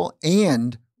clinical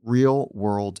and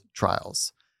real-world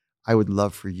trials. I would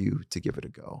love for you to give it a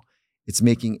go. It's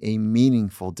making a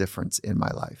meaningful difference in my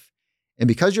life. And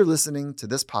because you're listening to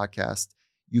this podcast,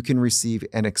 you can receive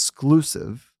an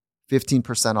exclusive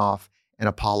 15% off an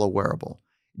Apollo wearable.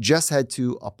 Just head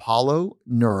to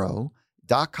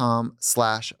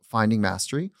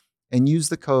apolloneuro.com/findingmastery and use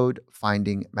the code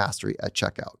findingmastery at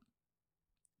checkout.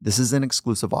 This is an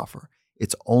exclusive offer.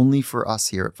 It's only for us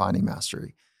here at Finding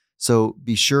Mastery. So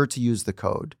be sure to use the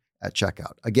code at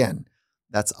checkout. Again,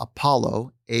 that's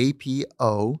Apollo,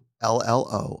 APOLLO,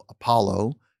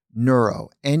 Apollo Neuro,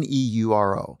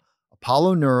 NEURO,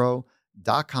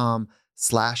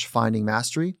 apolloneuro.com/Finding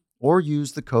Mastery, or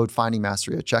use the code Finding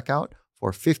Mastery at checkout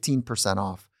for 15%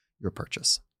 off your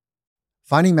purchase.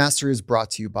 Finding Mastery is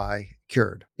brought to you by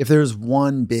Cured. If there's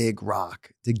one big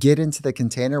rock to get into the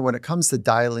container when it comes to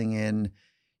dialing in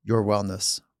your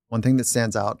wellness, one thing that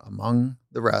stands out among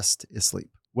the rest is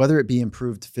sleep. Whether it be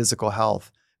improved physical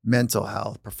health, mental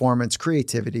health, performance,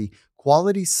 creativity,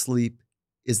 quality sleep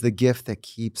is the gift that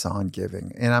keeps on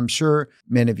giving. And I'm sure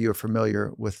many of you are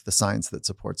familiar with the science that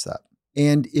supports that.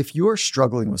 And if you're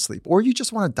struggling with sleep, or you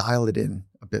just want to dial it in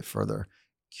a bit further,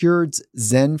 Cured's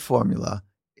Zen formula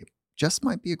just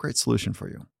might be a great solution for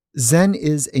you. Zen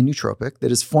is a nootropic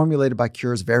that is formulated by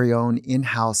Cure's very own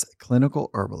in-house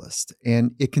clinical herbalist,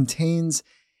 and it contains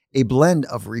a blend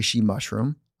of reishi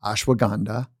mushroom,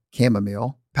 ashwagandha,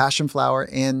 chamomile, passion flower,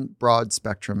 and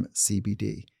broad-spectrum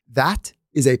CBD. That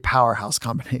is a powerhouse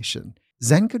combination.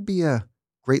 Zen could be a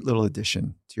great little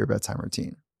addition to your bedtime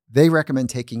routine. They recommend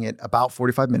taking it about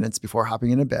 45 minutes before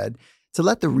hopping into bed to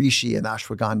let the reishi and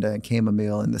ashwagandha and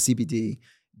chamomile and the CBD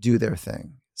do their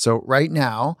thing. So right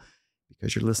now,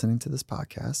 because you're listening to this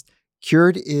podcast,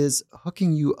 Cured is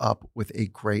hooking you up with a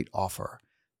great offer.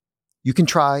 You can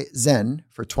try Zen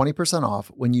for 20% off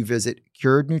when you visit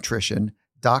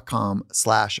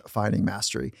curednutrition.com/Finding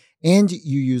Mastery, and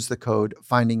you use the code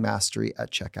Finding Mastery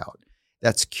at checkout.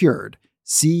 That's Cured,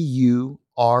 CURED,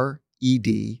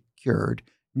 Cured,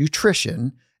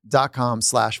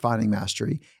 nutrition.com/Finding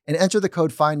Mastery, and enter the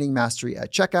code Finding Mastery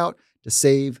at checkout to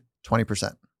save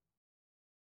 20%.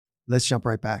 Let's jump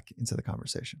right back into the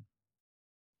conversation.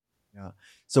 Yeah.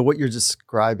 So what you're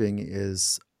describing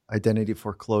is identity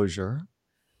foreclosure,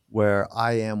 where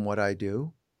I am what I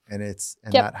do. And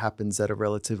that happens at a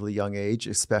relatively young age,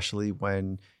 especially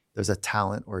when there's a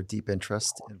talent or a deep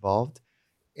interest involved.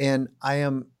 And I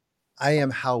am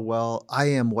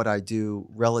what I do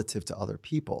relative to other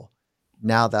people.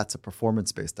 Now that's a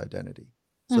performance-based identity.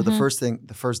 So the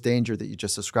first danger that you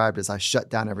just described is I shut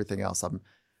down everything else.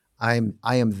 I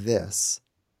am this.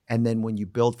 And then when you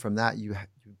build from that, you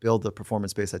build a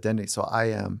performance-based identity. So I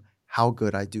am how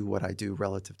good I do what I do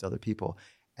relative to other people.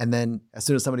 And then as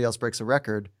soon as somebody else breaks a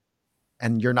record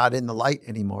and you're not in the light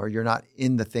anymore, you're not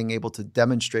in the thing able to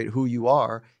demonstrate who you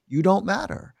are, you don't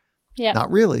matter. Yeah. Not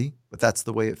really, but that's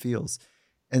the way it feels.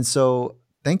 And so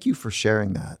thank you for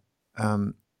sharing that.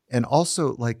 And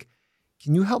also,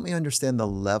 can you help me understand the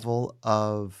level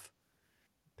of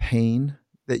pain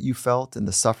that you felt and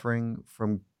the suffering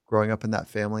from growing up in that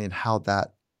family, and how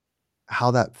that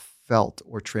felt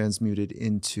or transmuted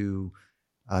into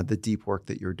the deep work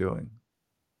that you're doing?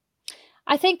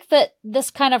 I think that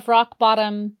this kind of rock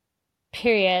bottom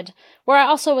period where I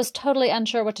also was totally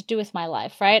unsure what to do with my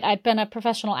life, right? I'd been a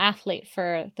professional athlete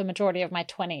for the majority of my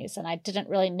 20s, and I didn't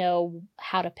really know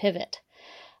how to pivot.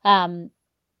 I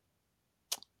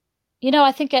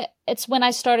think it's when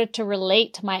I started to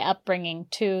relate my upbringing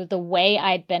to the way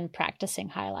I'd been practicing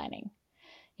highlining.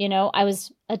 I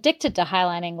was addicted to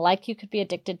highlining like you could be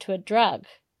addicted to a drug.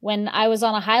 When I was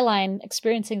on a highline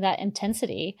experiencing that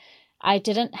intensity, I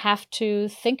didn't have to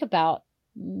think about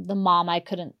the mom I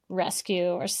couldn't rescue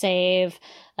or save,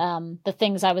 the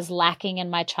things I was lacking in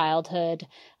my childhood.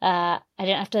 I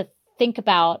didn't have to think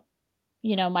about,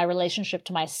 my relationship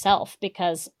to myself,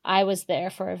 because I was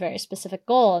there for a very specific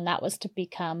goal, and that was to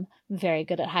become very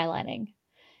good at highlining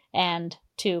and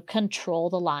to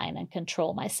control the line and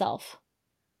control myself.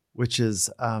 Which is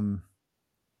a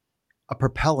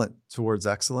propellant towards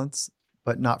excellence,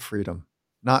 but not freedom,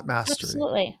 not mastery.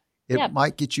 Absolutely. It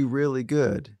might get you really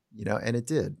good, and it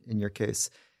did in your case.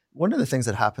 One of the things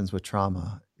that happens with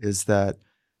trauma is that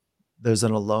there's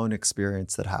an alone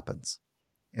experience that happens.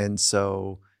 And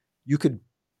so you could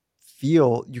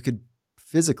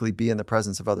physically be in the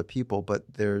presence of other people,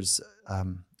 but there's a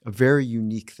very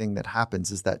unique thing that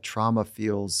happens is that trauma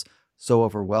feels so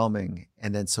overwhelming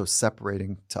and then so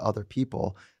separating to other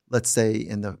people. Let's say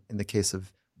in the case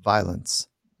of violence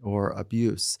or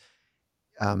abuse,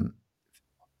 in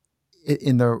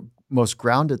the most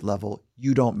grounded level,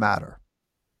 you don't matter.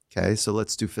 Okay, so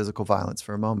let's do physical violence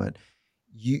for a moment.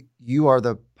 You are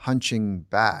the punching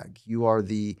bag. You are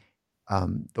the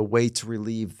way to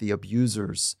relieve the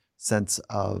abuser's sense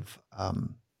of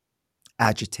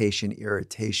agitation,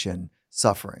 irritation,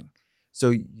 suffering.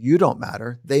 So you don't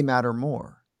matter, they matter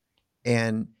more.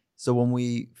 And so when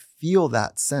we feel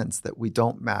that sense that we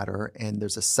don't matter and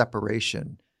there's a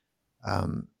separation,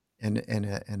 and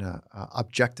a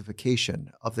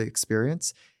objectification of the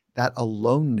experience, that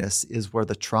aloneness is where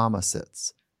the trauma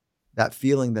sits. That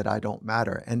feeling that I don't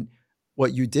matter. And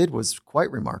what you did was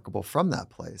quite remarkable from that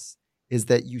place, is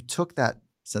that you took that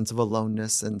sense of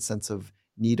aloneness and sense of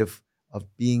need of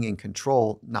being in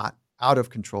control, not out of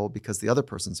control because the other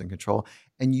person's in control,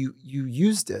 and you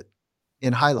used it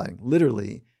in highlighting,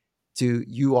 literally, to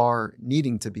you are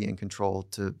needing to be in control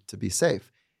to be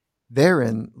safe.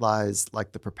 Therein lies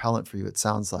like the propellant for you. It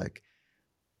sounds like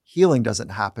healing doesn't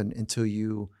happen until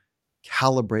you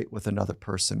calibrate with another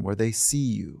person where they see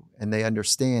you and they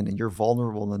understand, and you're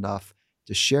vulnerable enough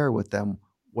to share with them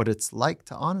what it's like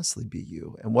to honestly be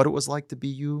you and what it was like to be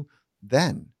you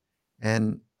then.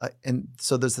 And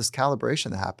so there's this calibration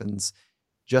that happens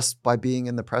just by being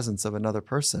in the presence of another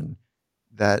person,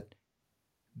 that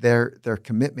their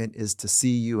commitment is to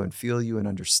see you and feel you and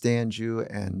understand you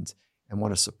and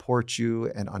want to support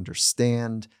you and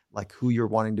understand like who you're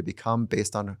wanting to become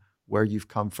based on where you've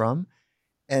come from.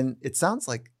 And it sounds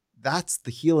like that's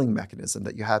the healing mechanism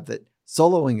that you have, that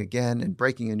soloing again and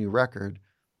breaking a new record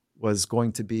was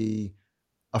going to be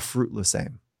a fruitless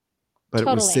aim. But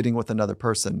Totally. It was sitting with another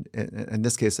person. In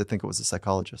this case, I think it was a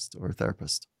psychologist or a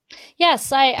therapist.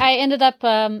 Yes, I ended up,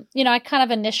 I kind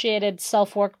of initiated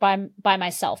self-work by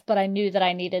myself, but I knew that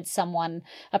I needed someone,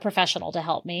 a professional, to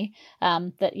help me,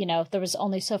 that, there was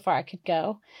only so far I could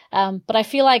go. But I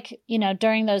feel like,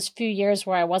 during those few years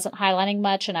where I wasn't highlining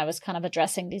much and I was kind of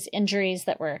addressing these injuries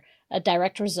that were a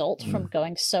direct result from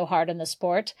going so hard in the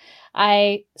sport,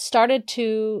 I started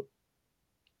to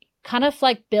kind of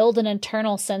like build an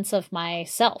internal sense of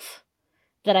myself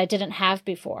that I didn't have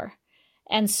before.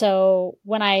 And so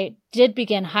when I did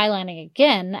begin highlining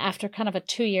again, after kind of a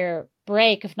 2-year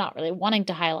break of not really wanting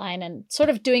to highline and sort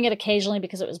of doing it occasionally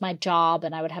because it was my job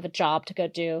and I would have a job to go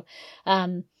do,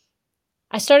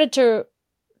 I started to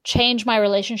change my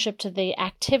relationship to the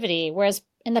activity. Whereas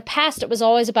in the past, it was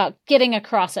always about getting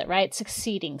across it, right?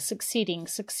 Succeeding.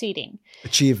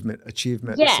 Achievement,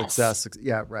 yes. Success.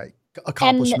 Yeah, right.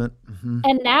 Accomplishment.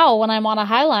 And now when I'm on a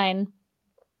highline,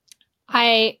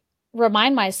 I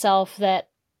remind myself that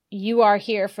you are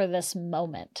here for this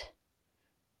moment.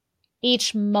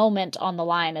 Each moment on the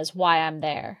line is why I'm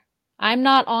there. I'm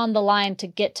not on the line to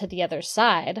get to the other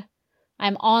side.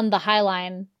 I'm on the high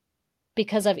line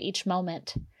because of each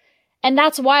moment. And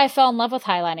that's why I fell in love with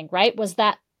highlining, right? Was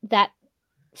that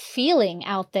feeling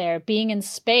out there, being in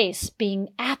space, being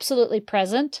absolutely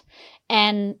present,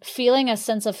 and feeling a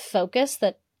sense of focus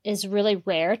that is really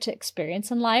rare to experience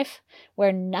in life,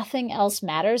 where nothing else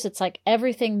matters. It's like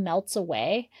everything melts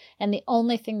away, and the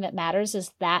only thing that matters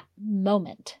is that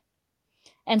moment.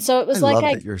 And so it was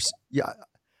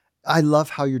I love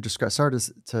how you're describing. Sorry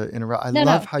to interrupt. I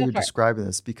love how you're describing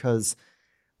this, because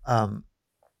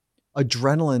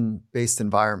adrenaline-based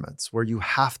environments where you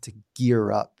have to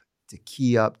gear up, to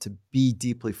key up, to be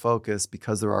deeply focused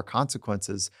because there are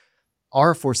consequences,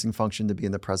 are a forcing function to be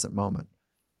in the present moment.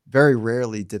 Very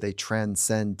rarely do they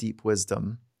transcend deep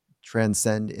wisdom,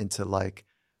 transcend into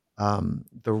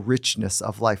the richness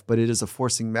of life, but it is a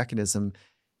forcing mechanism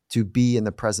to be in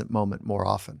the present moment more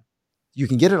often. You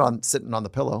can get it on sitting on the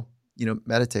pillow,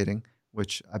 meditating,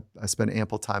 which I spend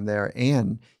ample time there.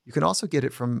 And you can also get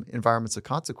it from environments of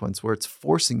consequence where it's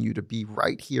forcing you to be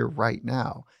right here, right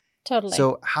now. Totally.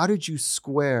 So how did you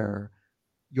square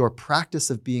your practice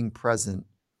of being present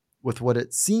with what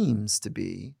it seems to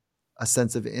be a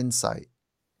sense of insight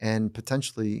and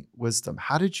potentially wisdom?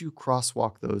 How did you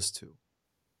crosswalk those two?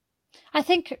 I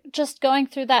think just going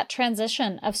through that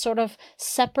transition of sort of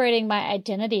separating my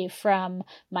identity from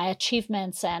my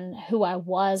achievements and who I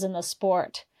was in the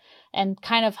sport, and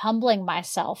kind of humbling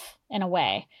myself in a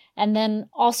way. And then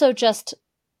also just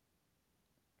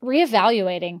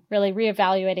reevaluating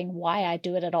why I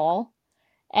do it at all,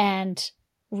 and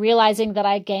realizing that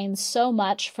I gain so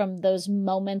much from those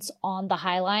moments on the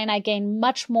high line. I gain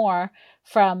much more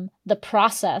from the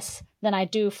process than I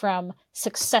do from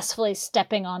successfully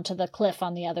stepping onto the cliff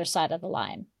on the other side of the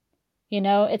line.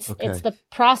 It's the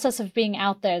process of being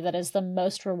out there that is the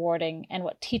most rewarding and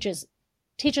what teaches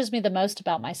me the most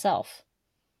about myself.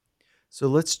 So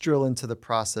let's drill into the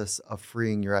process of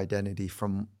freeing your identity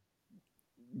from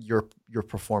your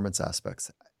performance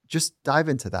aspects. Just dive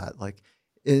into that.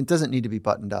 It doesn't need to be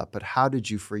buttoned up, but how did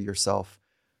you free yourself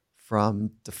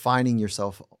from defining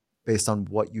yourself based on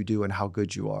what you do and how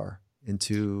good you are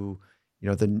into,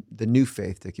 the new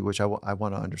faith, Dickey, which I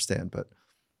want to understand. But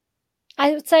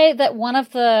I would say that one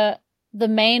of the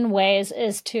main ways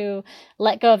is to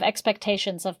let go of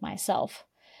expectations of myself.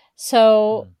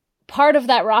 So part of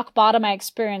that rock bottom I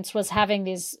experienced was having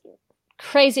these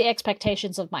crazy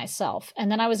expectations of myself.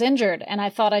 And then I was injured and I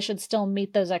thought I should still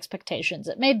meet those expectations.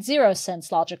 It made zero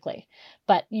sense logically,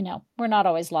 but we're not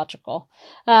always logical.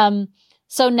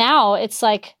 So now it's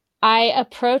like I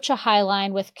approach a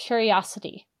highline with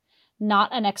curiosity,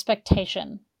 not an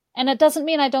expectation. And it doesn't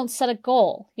mean I don't set a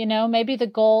goal. Maybe the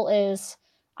goal is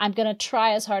I'm going to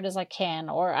try as hard as I can,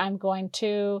 or I'm going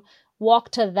to walk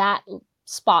to that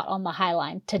spot on the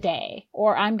highline today,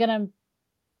 or I'm going to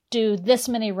do this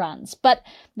many runs. But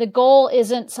the goal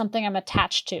isn't something I'm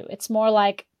attached to. It's more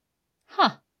like,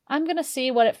 I'm going to see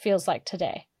what it feels like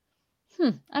today.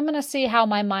 I'm going to see how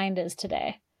my mind is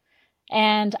today.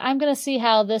 And I'm going to see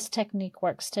how this technique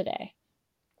works today.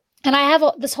 And I have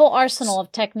this whole arsenal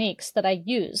of techniques that I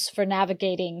use for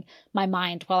navigating my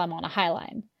mind while I'm on a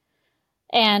highline.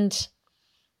 And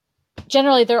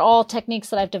generally, they're all techniques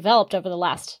that I've developed over the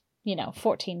last,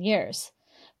 14 years.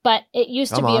 But it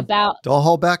used to be about. Don't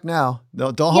hold back now.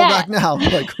 No, don't hold back now.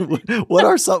 Like, what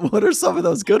are some of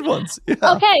those good ones? Yeah.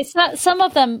 Okay, so some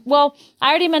of them. Well, I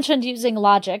already mentioned using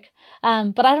logic,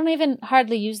 but I don't even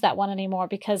hardly use that one anymore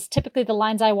because typically the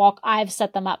lines I walk, I've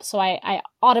set them up, so I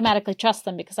automatically trust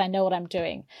them because I know what I'm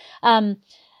doing.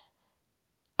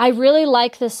 I really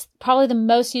like this. Probably the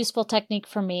most useful technique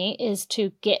for me is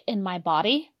to get in my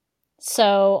body.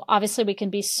 So obviously we can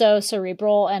be so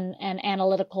cerebral and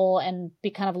analytical and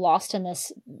be kind of lost in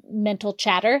this mental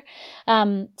chatter.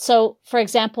 So for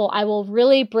example, I will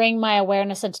really bring my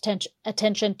awareness and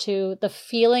attention to the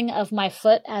feeling of my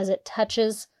foot as it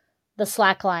touches the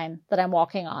slack line that I'm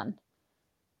walking on,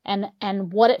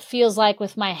 and what it feels like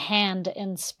with my hand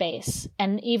in space,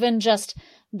 and even just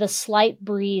the slight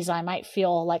breeze I might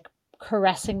feel like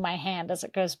caressing my hand as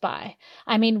it goes by.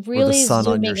 I mean, really, or the sun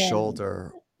on your in.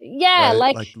 shoulder. Yeah,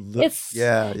 right? It's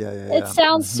yeah. It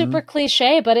sounds super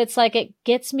cliche, but it's like it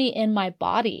gets me in my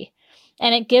body,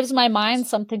 and it gives my mind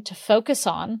something to focus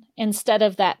on instead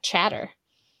of that chatter.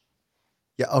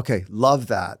 Yeah. Okay. Love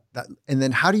that. And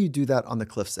then how do you do that on the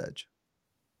cliff's edge?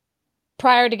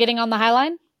 Prior to getting on the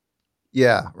highline?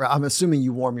 Yeah. I'm assuming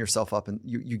you warm yourself up and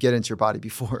you get into your body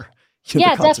before the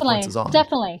definitely. is on.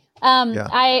 Definitely.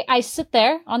 I sit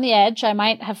there on the edge. I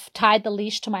might have tied the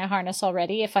leash to my harness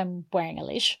already if I'm wearing a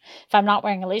leash. If I'm not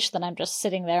wearing a leash, then I'm just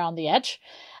sitting there on the edge.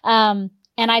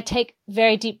 And I take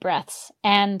very deep breaths.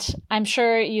 And I'm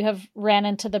sure you have ran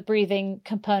into the breathing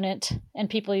component and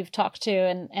people you've talked to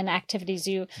and activities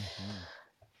you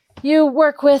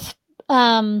work with.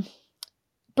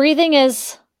 Breathing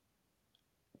is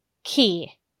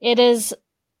key. It is,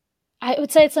 I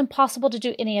would say it's impossible to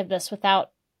do any of this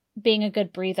without being a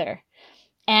good breather.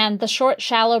 And the short,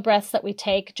 shallow breaths that we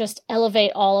take just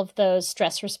elevate all of those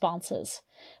stress responses.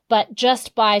 But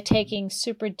just by taking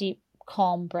super deep,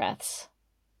 calm breaths,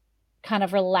 kind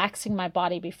of relaxing my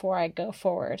body before I go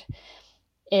forward,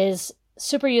 is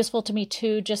super useful to me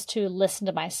too, just to listen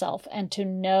to myself and to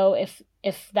know if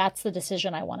that's the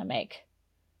decision I want to make.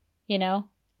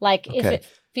 If it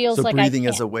feels like breathing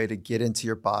is a way to get into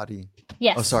your body.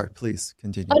 Yes. Oh, sorry. Please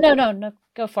continue. Oh, no.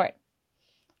 Go for it.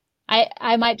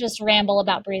 I might just ramble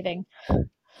about breathing.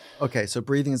 Okay. So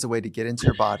breathing is a way to get into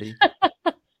your body.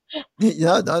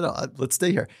 No. Let's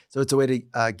stay here. So it's a way to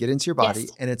get into your body,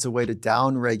 and it's a way to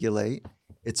down-regulate.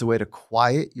 It's a way to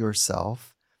quiet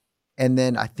yourself. And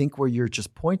then I think where you're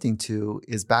just pointing to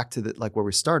is back to where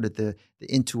we started, the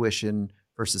intuition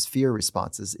versus fear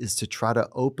responses, is to try to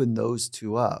open those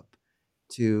two up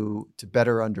to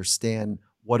better understand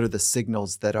what are the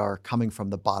signals that are coming from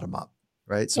the bottom up,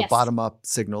 right? So bottom up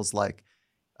signals like,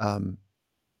 actually,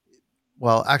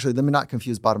 let me not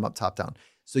confuse bottom up, top down.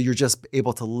 So you're just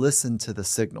able to listen to the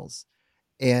signals.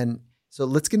 And so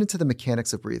let's get into the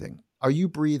mechanics of breathing. Are you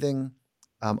breathing?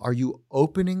 Are you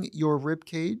opening your rib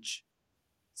cage?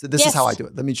 So this is how I do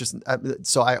it. Let me just,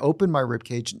 so I open my rib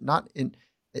cage,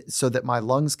 so that my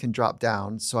lungs can drop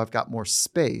down. So I've got more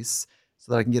space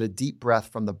so that I can get a deep breath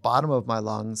from the bottom of my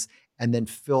lungs and then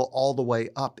fill all the way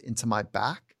up into my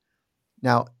back.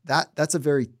 Now that's a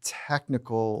very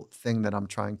technical thing that I'm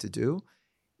trying to do.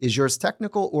 Is yours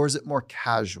technical or is it more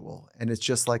casual? And it's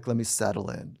just like, let me settle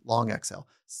in, long exhale,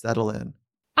 settle in.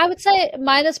 I would say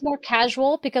mine is more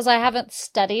casual because I haven't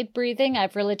studied breathing.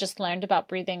 I've really just learned about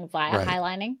breathing via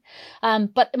highlining.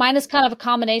 But mine is kind of a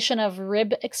combination of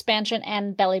rib expansion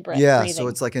and belly breathing. Yeah, so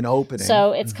it's like an opening.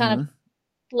 So it's kind of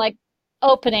like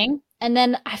opening. And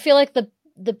then I feel like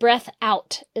the breath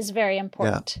out is very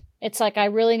important. Yeah. It's like I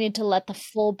really need to let the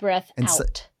full breath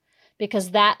out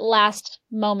because that last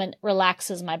moment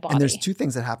relaxes my body. And there's two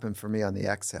things that happen for me on the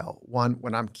exhale. One,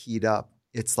 when I'm keyed up,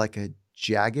 it's like a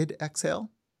jagged exhale.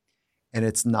 And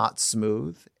it's not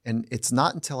smooth. And it's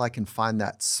not until I can find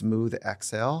that smooth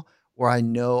exhale or I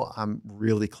know I'm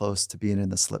really close to being in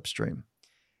the slipstream.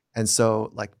 And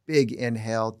so like big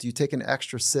inhale, do you take an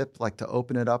extra sip like to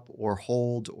open it up or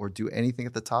hold or do anything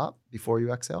at the top before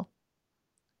you exhale?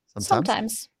 Sometimes.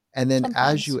 Sometimes. And then as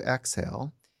Sometimes. you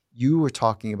exhale, you were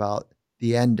talking about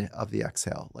the end of the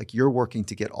exhale. Like you're working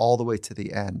to get all the way to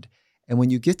the end. And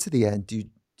when you get to the end, do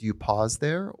you pause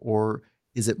there, or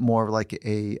is it more like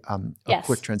a quick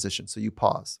Yes. transition? So you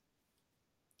pause.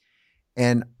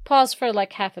 And Pause for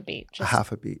like half a beat. a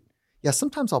half a beat. Yeah,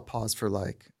 sometimes I'll pause for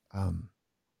like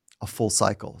a full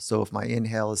cycle. So if my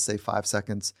inhale is say 5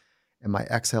 seconds and my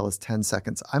exhale is 10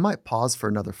 seconds, I might pause for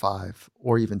another 5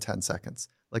 or even 10 seconds,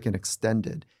 like an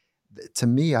extended. To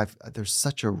me, there's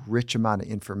such a rich amount of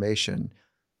information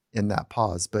in that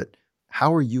pause. But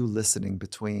how are you listening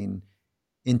between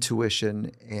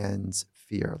intuition and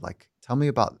fear? Like, tell me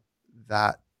about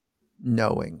that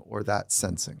knowing or that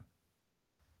sensing.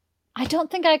 I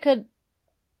don't think I could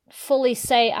fully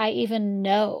say I even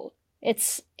know.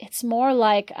 It's more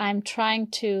like I'm trying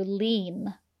to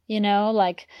lean,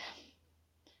 like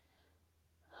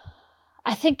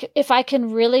I think if I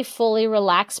can really fully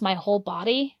relax my whole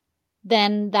body,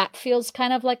 then that feels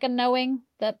kind of like a knowing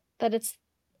that it's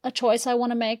a choice I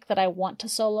want to make, that I want to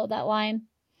solo that line.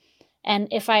 And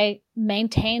if I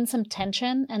maintain some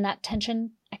tension, and that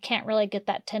tension, I can't really get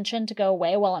that tension to go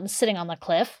away while I'm sitting on the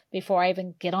cliff before I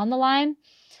even get on the line,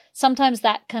 sometimes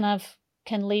that kind of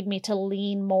can lead me to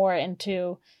lean more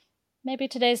into maybe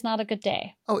today's not a good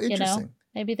day. Oh, interesting.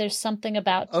 Maybe there's something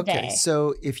about today. Okay,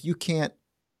 so if you can't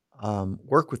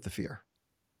work with the fear,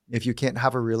 if you can't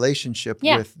have a relationship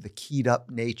with the keyed up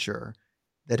nature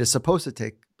that is supposed to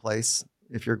take place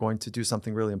if you're going to do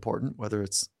something really important, whether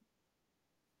it's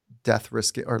death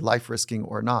risking or life risking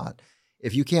or not,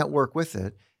 if you can't work with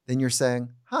it, then you're saying,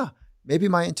 maybe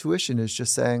my intuition is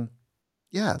just saying,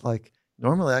 yeah, like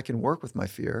normally I can work with my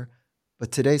fear,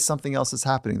 but today something else is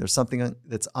happening. There's something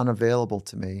that's unavailable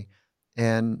to me.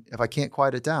 And if I can't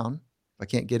quiet it down, if I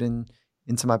can't get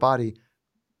into my body,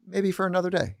 maybe for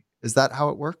another day. Is that how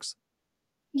it works?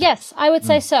 Yes, I would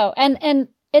say so. And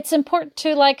it's important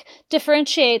to like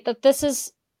differentiate that this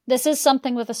is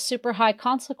something with a super high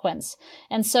consequence.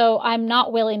 And so I'm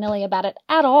not willy-nilly about it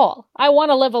at all. I want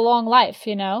to live a long life,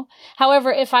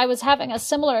 However, if I was having a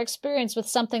similar experience with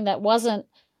something that wasn't,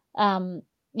 didn't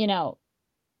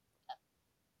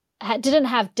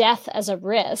have death as a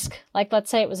risk, like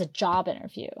let's say it was a job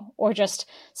interview or just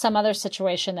some other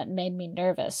situation that made me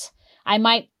nervous, I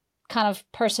might kind of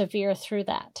persevere through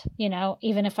that,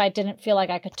 even if I didn't feel like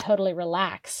I could totally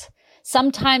relax.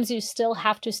 Sometimes you still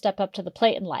have to step up to the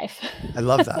plate in life. I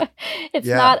love that. It's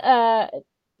not,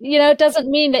 it doesn't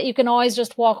mean that you can always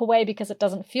just walk away because it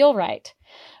doesn't feel right.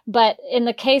 But in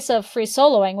the case of free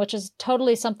soloing, which is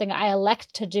totally something I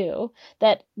elect to do,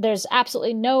 that there's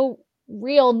absolutely no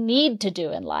real need to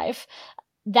do in life,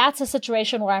 that's a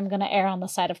situation where I'm going to err on the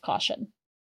side of caution.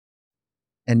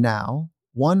 And now,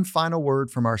 one final word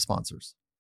from our sponsors.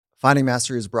 Finding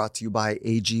Mastery is brought to you by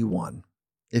AG1.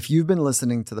 If you've been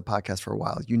listening to the podcast for a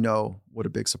while, you know what a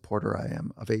big supporter I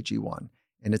am of AG1.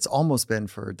 And it's almost been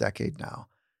for a decade now.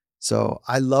 So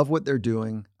I love what they're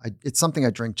doing. It's something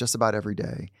I drink just about every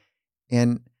day.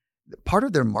 And part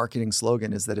of their marketing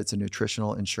slogan is that it's a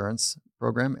nutritional insurance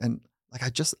program. And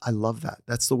I love that.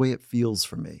 That's the way it feels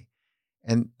for me.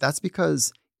 And that's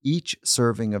because each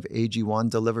serving of AG1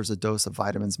 delivers a dose of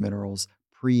vitamins, minerals,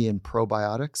 pre and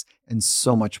probiotics, and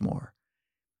so much more.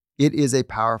 It is a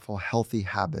powerful, healthy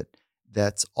habit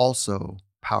that's also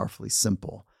powerfully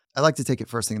simple. I like to take it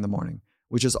first thing in the morning,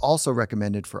 which is also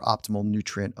recommended for optimal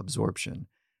nutrient absorption.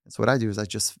 And so what I do is I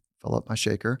just fill up my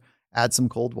shaker, add some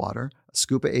cold water, a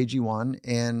scoop of AG1,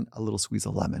 and a little squeeze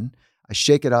of lemon. I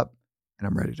shake it up, and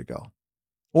I'm ready to go.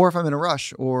 Or if I'm in a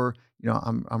rush or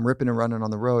I'm ripping and running on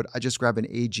the road, I just grab an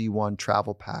AG1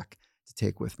 travel pack to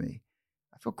take with me.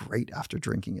 I feel great after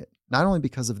drinking it, not only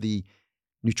because of the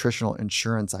nutritional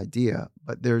insurance idea,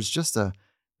 but there's a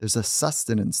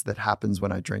sustenance that happens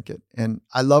when I drink it. And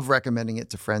I love recommending it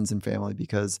to friends and family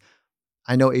because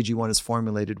I know AG1 is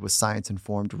formulated with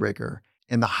science-informed rigor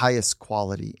and the highest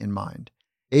quality in mind.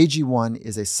 AG1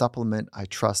 is a supplement I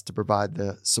trust to provide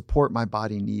the support my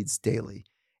body needs daily.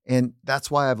 And that's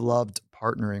why I've loved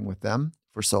partnering with them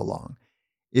for so long.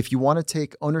 If you want to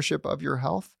take ownership of your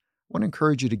health, I want to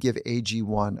encourage you to give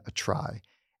AG1 a try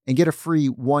and get a free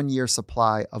 1-year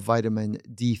supply of vitamin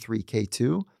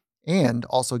D3K2 and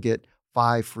also get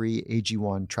 5 free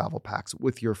AG1 travel packs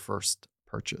with your first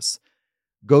purchase.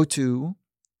 Go to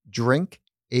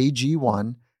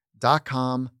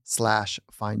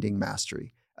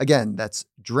drinkag1.com/findingmastery. Again, that's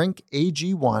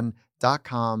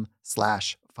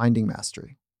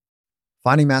drinkag1.com/findingmastery.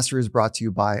 Finding Mastery is brought to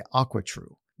you by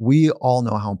AquaTrue. We all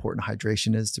know how important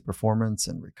hydration is to performance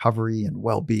and recovery and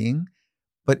well-being,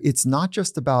 but it's not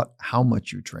just about how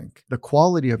much you drink. The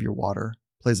quality of your water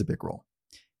plays a big role.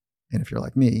 And if you're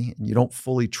like me and you don't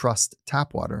fully trust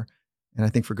tap water, and I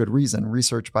think for good reason,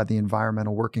 research by the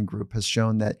Environmental Working Group has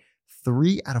shown that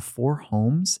 3 out of 4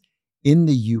 homes in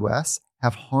the US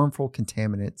have harmful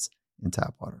contaminants in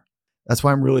tap water. That's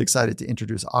why I'm really excited to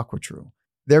introduce AquaTrue.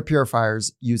 Their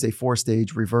purifiers use a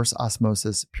 4-stage reverse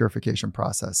osmosis purification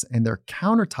process, and their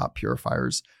countertop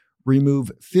purifiers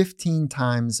remove 15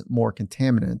 times more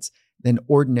contaminants than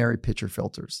ordinary pitcher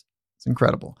filters. It's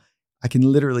incredible. I can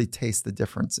literally taste the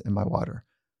difference in my water.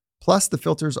 Plus, the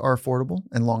filters are affordable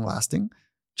and long-lasting.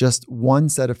 Just one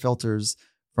set of filters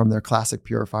from their classic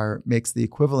purifier makes the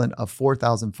equivalent of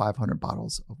 4,500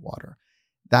 bottles of water.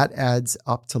 That adds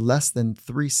up to less than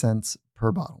 3 cents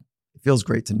per bottle. It feels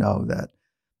great to know that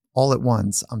all at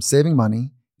once, I'm saving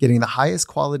money, getting the highest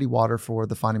quality water for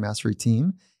the Finding Mastery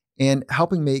team, and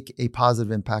helping make a positive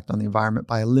impact on the environment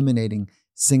by eliminating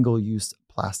single-use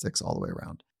plastics all the way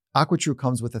around. AquaTrue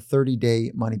comes with a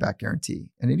 30-day money-back guarantee,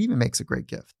 and it even makes a great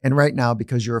gift. And right now,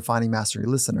 because you're a Finding Mastery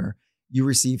listener, you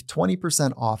receive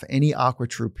 20% off any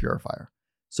AquaTrue purifier.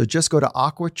 So just go to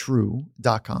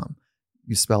aquatrue.com.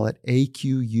 You spell it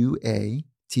AQUATRU.com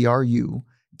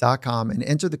and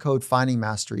enter the code Finding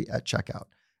Mastery at checkout.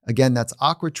 Again, that's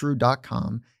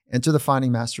aquatrue.com. Enter the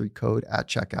Finding Mastery code at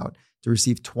checkout to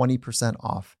receive 20%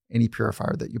 off any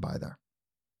purifier that you buy there.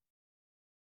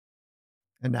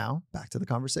 And now back to the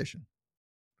conversation.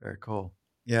 Very cool.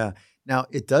 Yeah. Now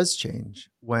it does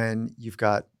change when you've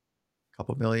got a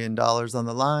couple $1 million on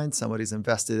the line. Somebody's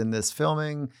invested in this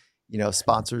filming,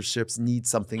 sponsorships need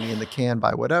something in the can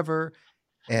by whatever.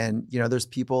 And, there's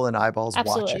people and eyeballs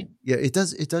Absolutely. watching. Yeah, it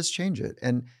does change it.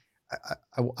 And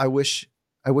I wish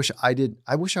I was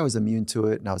immune to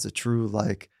it and I was a true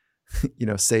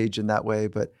sage in that way,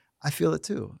 but I feel it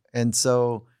too. And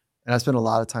I spend a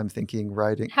lot of time thinking,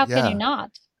 writing. How can you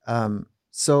not?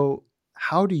 So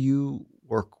how do you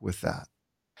work with that?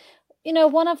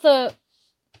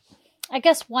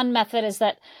 One method is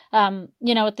that,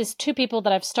 with these 2 people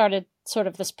that I've started sort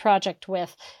of this project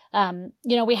with,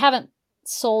 we haven't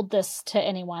sold this to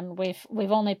anyone.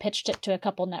 We've only pitched it to a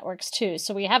couple networks too.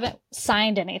 So we haven't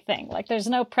signed anything. There's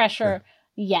no pressure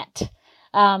yet.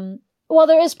 Well,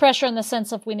 there is pressure in the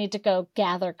sense of we need to go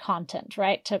gather content,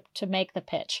 right? To make the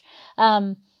pitch.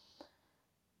 But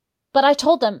I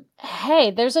told them,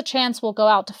 hey, there's a chance we'll go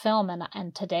out to film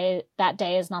and today, that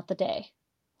day is not the day.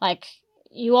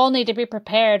 You all need to be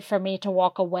prepared for me to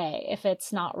walk away if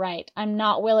it's not right. I'm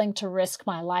not willing to risk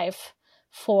my life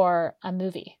for a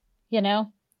movie,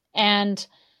 And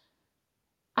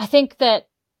I think that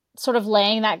sort of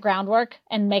laying that groundwork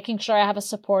and making sure I have a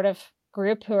supportive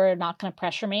group who are not going to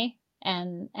pressure me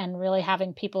and really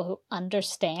having people who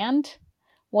understand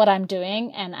what I'm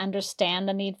doing and understand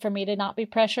the need for me to not be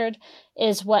pressured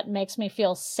is what makes me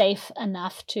feel safe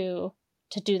enough to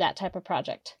do that type of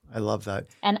project. I love that.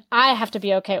 And I have to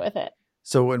be okay with it.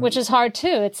 So which is hard too.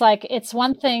 It's it's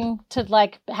one thing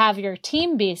to have your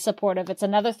team be supportive. It's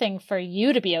another thing for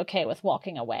you to be okay with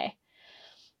walking away.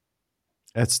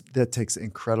 That takes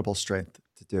incredible strength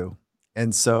to do.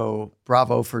 And so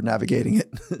bravo for navigating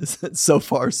it so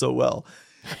far, so well.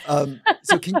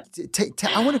 So can you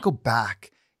I want to go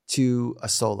back to a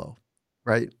solo,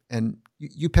 right? And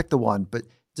you pick the one, but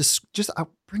just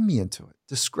bring me into it.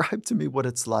 Describe to me what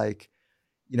it's like,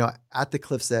 at the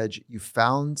cliff's edge, you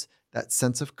found that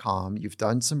sense of calm. You've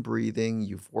done some breathing.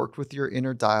 You've worked with your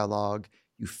inner dialogue.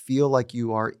 You feel like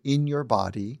you are in your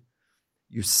body.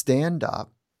 You stand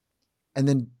up and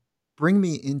then bring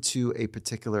me into a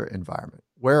particular environment.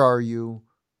 Where are you?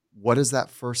 What does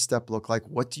that first step look like?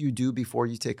 What do you do before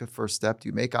you take a first step? Do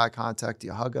you make eye contact? Do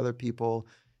you hug other people?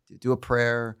 Do you do a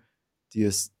prayer?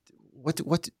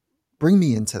 Bring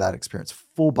me into that experience,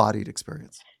 full-bodied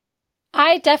experience.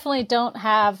 I definitely don't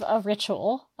have a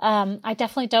ritual. I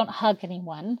definitely don't hug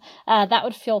anyone. That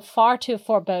would feel far too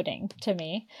foreboding to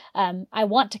me. I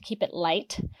want to keep it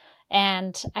light,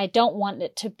 and I don't want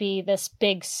it to be this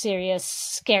big, serious,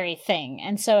 scary thing.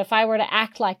 And so if I were to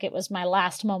act like it was my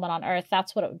last moment on Earth,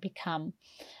 that's what it would become.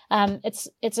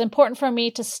 It's important for me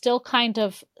to still kind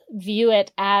of view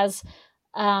it as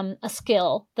a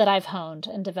skill that I've honed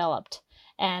and developed.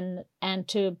 And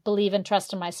to believe and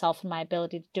trust in myself and my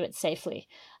ability to do it safely.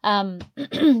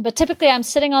 But typically I'm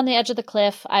sitting on the edge of the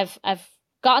cliff. I've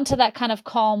gotten to that kind of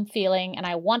calm feeling and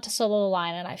I want to solo the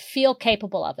line and I feel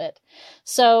capable of it.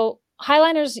 So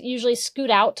Highliners usually scoot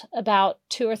out about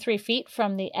 2 or 3 feet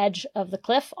from the edge of the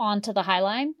cliff onto the high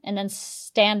line and then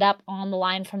stand up on the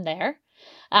line from there.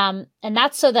 And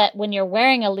that's so that when you're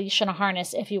wearing a leash and a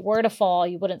harness, if you were to fall,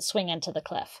 you wouldn't swing into the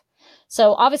cliff.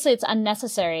 So obviously it's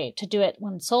unnecessary to do it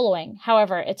when soloing.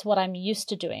 However, it's what I'm used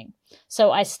to doing.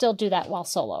 So I still do that while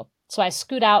solo. So I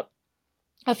scoot out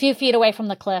a few feet away from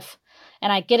the cliff,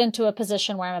 and I get into a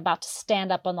position where I'm about to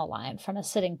stand up on the line from a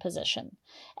sitting position.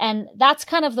 And that's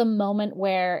kind of the moment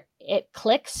where it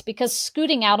clicks, because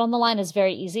scooting out on the line is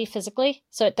very easy physically,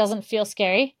 so it doesn't feel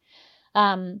scary.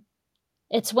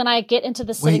 It's when I get into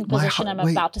the sitting position, I'm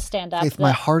about to stand up. Faith,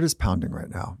 my heart is pounding right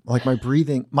now. Like my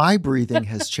breathing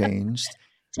has changed.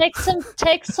 Take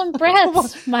some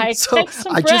breaths, Mike. So take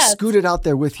some I breaths. just scooted out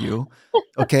there with you.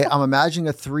 Okay. I'm imagining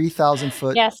a 3,000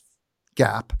 foot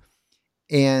gap,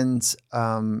 and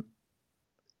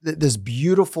this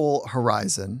beautiful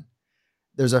horizon.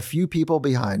 There's a few people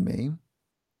behind me,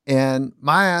 and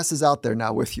my ass is out there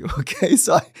now with you. Okay.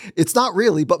 So it's not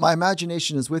really, but my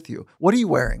imagination is with you. What are you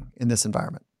wearing in this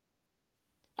environment?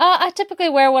 I typically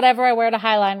wear whatever I wear to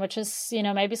Highline, which is,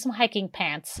 maybe some hiking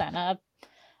pants and a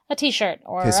t-shirt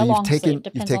or a long sleeve.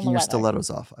 You've taken your stilettos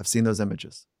off. I've seen those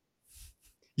images.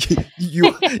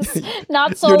 Yes,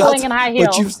 not soloing in high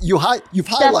heels. But you've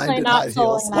highlined in high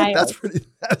heels. Like,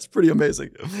 that's pretty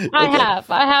amazing. Okay. I have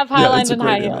highlined in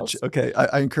high heels. Okay,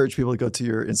 I encourage people to go to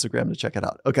your Instagram to check it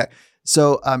out. Okay,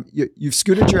 so you've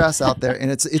scooted your ass out there,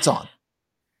 and it's on.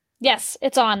 Yes,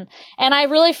 it's on, and I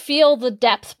really feel the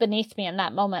depth beneath me in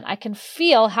that moment. I can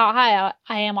feel how high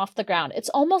I am off the ground. It's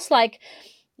almost like,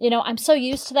 I'm so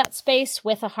used to that space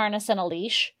with a harness and a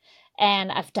leash.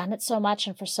 And I've done it so much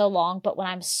and for so long, but when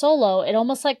I'm solo, it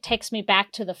almost like takes me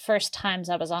back to the first times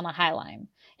I was on a Highline.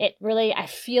 I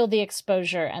feel the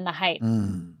exposure and the height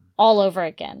all over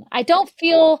again. I don't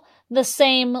feel the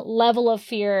same level of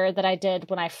fear that I did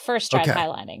when I first tried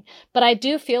highlining, but I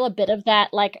do feel a bit of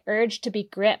that like urge to be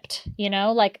gripped,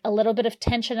 like a little bit of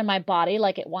tension in my body,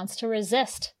 like it wants to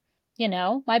resist.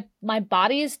 My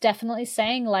body is definitely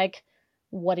saying like,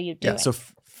 what are you doing? Yeah, so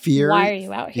fear. Why are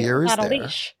you out here without a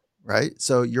leash? Right.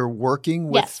 So you're working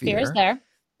with fear. Fear is there.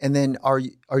 And then are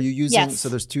you using, so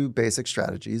there's two basic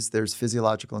strategies. There's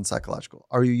physiological and psychological.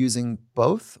 Are you using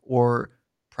both or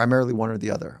primarily one or the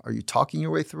other? Are you talking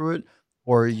your way through it,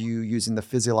 or are you using the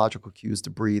physiological cues to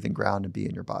breathe and ground and be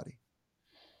in your body?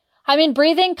 I mean,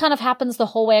 breathing kind of happens the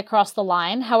whole way across the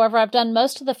line. However, I've done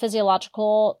most of the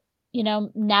physiological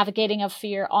navigating of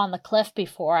fear on the cliff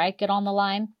before I get on the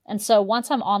line. And so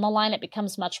once I'm on the line, it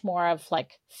becomes much more of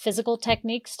like physical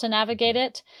techniques to navigate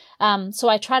it. So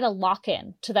I try to lock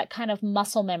in to that kind of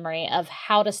muscle memory of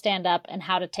how to stand up and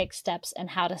how to take steps and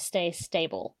how to stay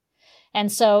stable.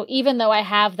 And so even though I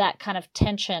have that kind of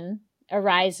tension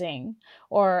arising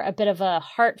or a bit of a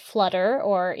heart flutter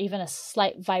or even a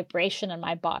slight vibration in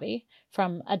my body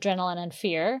from adrenaline and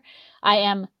fear, I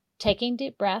am taking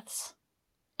deep breaths.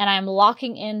 And I'm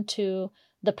locking into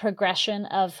the progression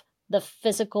of the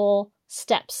physical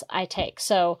steps I take.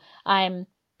 So I'm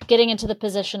getting into the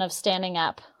position of standing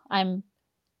up. I'm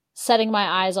setting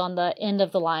my eyes on the end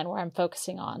of the line where I'm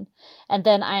focusing on. And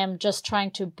then I am just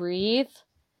trying to breathe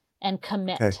and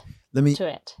commit to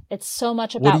it. It's so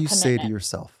much about commitment. What do you say to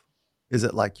yourself? Is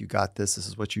it like, you got this? This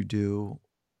is what you do.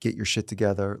 Get your shit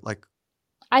together. Like,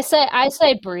 I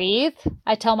say breathe.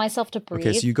 I tell myself to breathe.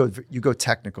 Okay, so you go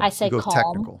technical. I say you go calm.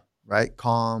 Technical, right?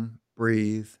 Calm,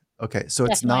 breathe. Okay, so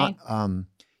it's not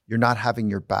you're not having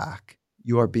your back.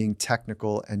 You are being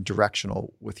technical and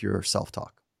directional with your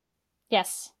self-talk.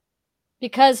 Yes.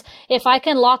 Because if I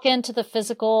can lock into the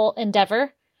physical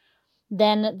endeavor,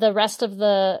 then the rest of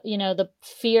the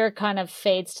fear kind of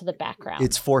fades to the background.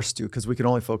 It's forced to, because we can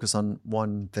only focus on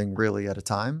one thing really at a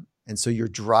time. And so you're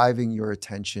driving your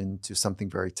attention to something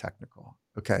very technical.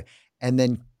 Okay. And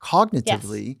then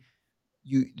cognitively,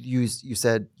 you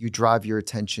said you drive your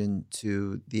attention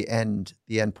to the end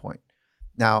point.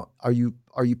 Now, are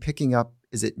you picking up,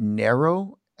 is it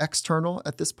narrow external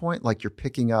at this point? Like you're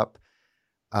picking up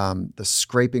the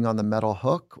scraping on the metal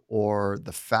hook or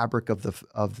the fabric of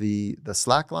the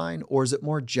slack line, or is it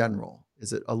more general?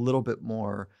 Is it a little bit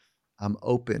more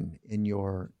open in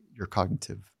your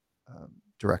cognitive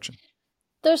direction?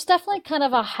 There's definitely kind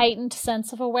of a heightened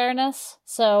sense of awareness.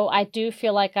 So I do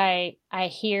feel like I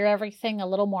hear everything a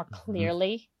little more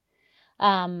clearly.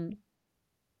 But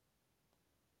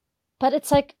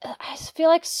it's like, I feel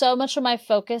like so much of my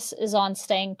focus is on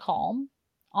staying calm,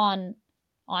 on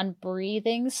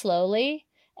breathing slowly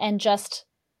and just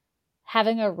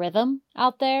having a rhythm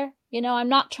out there. I'm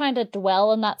not trying to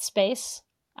dwell in that space.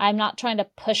 I'm not trying to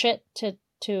push it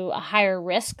to a higher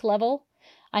risk level.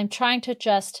 I'm trying to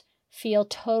just feel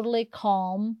totally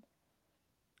calm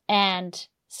and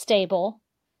stable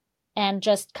and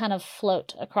just kind of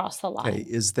float across the line. Okay.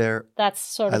 Is there, That's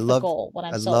sort of the goal when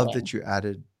I'm I soloing. love that you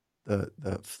added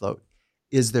the float.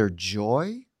 Is there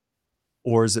joy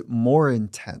or is it more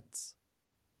intense?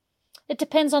 It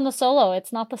depends on the solo.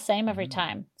 It's not the same every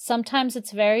time. Sometimes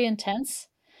it's very intense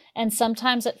and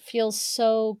sometimes it feels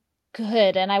so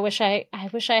good. And I wish I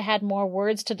had more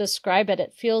words to describe it.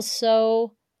 It feels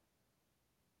so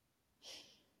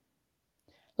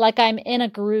like I'm in a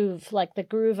groove, like the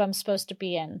groove I'm supposed to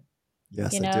be in.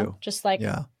 Yes, you know? I do. Just like,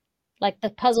 yeah. like the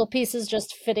puzzle pieces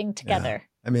just fitting together.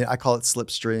 I mean, I call it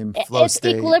slipstream, flow It's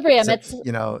state. equilibrium. It's,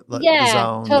 you know, the yeah,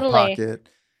 zone, totally. the pocket.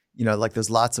 You know, like there's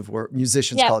lots of work.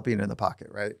 Musicians call it being in the pocket,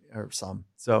 right? Or some.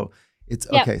 So it's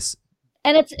okay.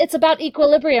 And it's about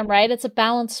equilibrium, right? It's a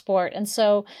balanced sport. And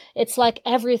so it's like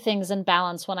everything's in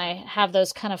balance when I have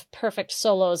those kind of perfect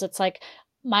solos. It's like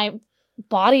my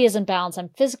body is in balance. I'm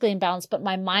physically in balance, but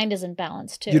my mind is in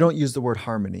balance too. You don't use the word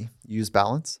harmony. You use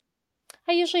balance?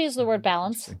 I usually use the word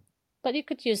balance, but you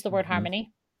could use the word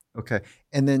harmony. Okay.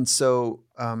 And then so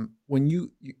when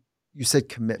you said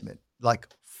commitment, like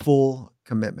full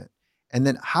commitment. And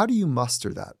then how do you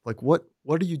muster that? Like what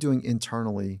are you doing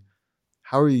internally?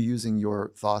 How are you using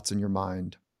your thoughts and your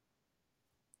mind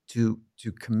to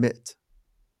commit?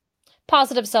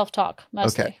 Positive self-talk,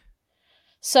 mostly. Okay.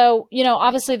 So, you know,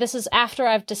 obviously this is after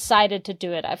I've decided to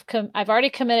do it. I've already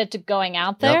committed to going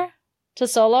out there to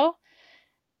solo.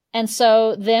 And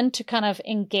so then to kind of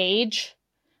engage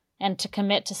and to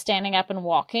commit to standing up and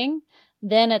walking,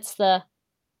 then it's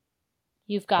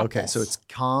you've got this. Okay, so it's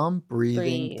calm,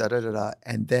 breathing,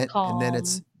 and then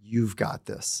it's you've got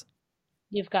this.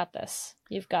 You've got this.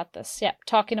 You've got this. Yep.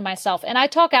 Talking to myself. And I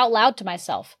talk out loud to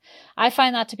myself. I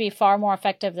find that to be far more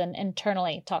effective than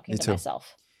internally talking to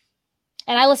myself.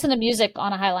 And I listen to music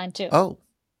on a Highline too. Oh.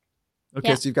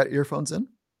 Okay, so you've got earphones in?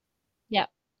 Yep.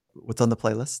 What's on the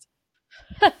playlist?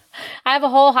 I have a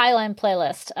whole Highline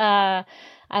playlist.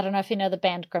 I don't know if you know the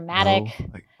band Grammatic.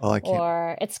 I can't.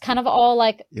 Or it's kind of all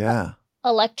like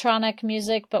electronic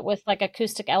music, but with like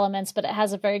acoustic elements, but it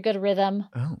has a very good rhythm.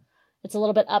 Oh. It's a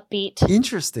little bit upbeat.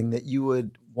 Interesting that you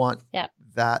would want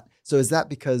that. So is that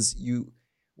because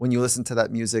when you listen to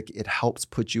that music, it helps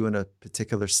put you in a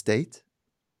particular state?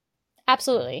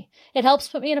 Absolutely. It helps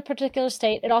put me in a particular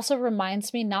state. It also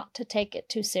reminds me not to take it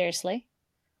too seriously.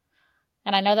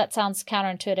 And I know that sounds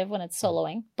counterintuitive when it's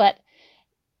soloing, but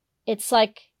it's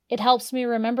like it helps me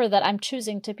remember that I'm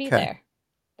choosing to be there,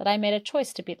 that I made a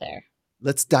choice to be there.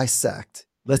 Let's dissect.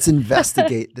 Let's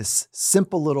investigate this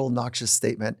simple little noxious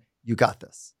statement. You got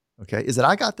this. Okay. Is it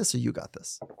I got this or you got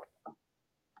this?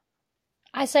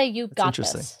 I say you got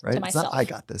interesting, this right? to myself. It's not I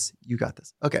got this. You got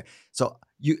this. Okay. So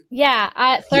you.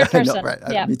 Yeah. Third person. I know,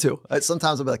 right. Me too.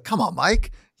 Sometimes I'll be like, come on,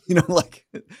 Mike. You know, like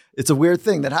it's a weird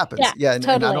thing that happens. Totally. And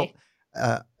I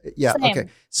don't, okay.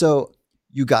 So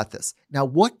you got this. Now,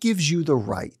 what gives you the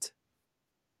right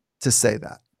to say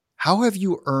that? How have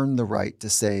you earned the right to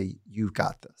say you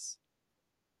got this?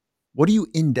 What do you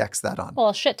index that on? Well,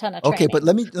 a shit ton of training. Okay, but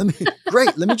let me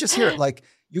great. Let me just hear it. Like,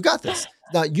 you got this.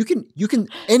 Now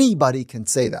anybody can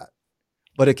say that,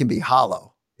 but it can be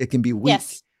hollow. It can be weak.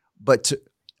 Yes. But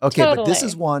but this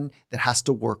is one that has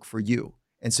to work for you.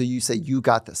 And so you say, you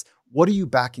got this. What are you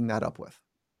backing that up with?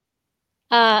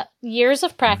 Years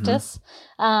of practice,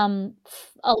 a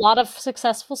lot of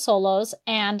successful solos.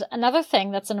 And another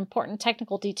thing that's an important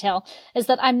technical detail is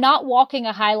that I'm not walking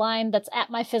a Highline that's at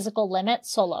my physical limit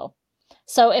solo.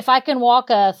 So if I can walk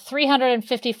a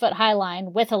 350-foot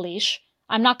Highline with a leash,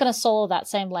 I'm not going to solo that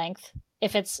same length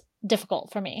if it's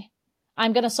difficult for me.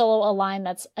 I'm going to solo a line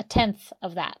that's a 1/10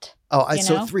 of that. Oh,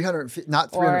 so 350,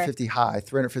 not 350 high,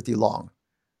 350 long.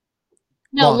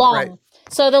 No, long. Right.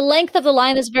 So the length of the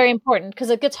line is very important because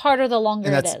it gets harder the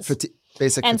longer it is.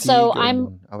 Basic and fatigue, so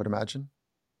I would imagine.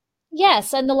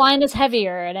 Yes, and the line is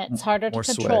heavier and it's harder to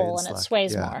control and it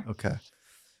sways more. Okay.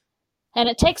 And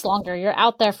it takes longer. You're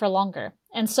out there for longer.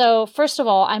 And so first of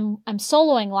all, I'm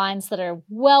soloing lines that are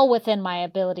well within my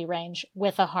ability range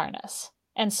with a harness.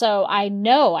 And so I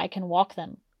know I can walk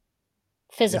them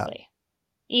physically,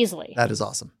 easily. That is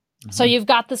awesome. Mm-hmm. So you've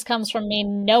got this comes from me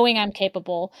knowing I'm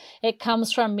capable. It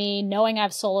comes from me knowing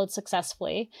I've soloed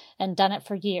successfully and done it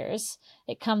for years.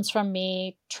 It comes from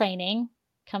me training,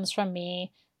 comes from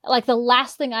me. Like the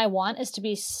last thing I want is to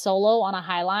be solo on a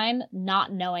Highline,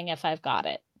 not knowing if I've got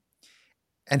it.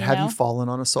 And have you fallen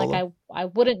on a solo? Like I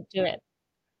wouldn't do it.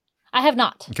 I have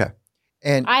not. Okay.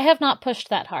 And I have not pushed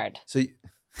that hard. So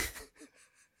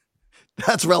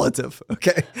that's relative.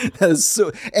 Okay. That is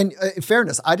so, and in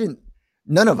fairness,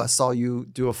 none of us saw you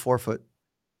do a 4-foot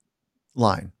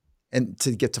line. and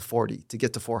to get to 40, to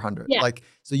get to 400. Yeah. Like,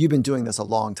 so you've been doing this a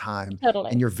long time,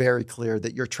 Totally. and you're very clear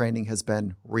that your training has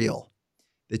been real,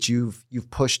 that you've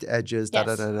pushed edges,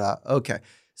 Yes. Okay.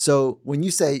 So when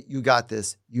you say you got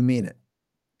this, you mean it.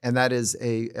 And that is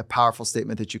a powerful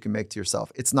statement that you can make to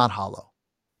yourself. It's not hollow.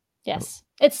 Yes.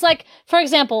 It's like, for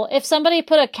example, if somebody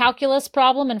put a calculus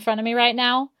problem in front of me right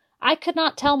now, I could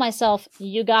not tell myself,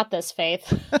 you got this,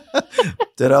 Faith.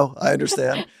 Ditto. I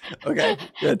understand. Okay,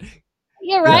 good.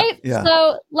 You're right. Yeah.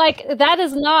 So like that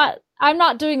is not, I'm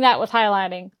not doing that with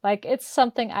highlighting. Like it's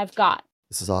something I've got.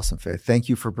 This is awesome, Faith. Thank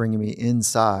you for bringing me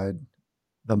inside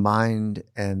the mind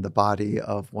and the body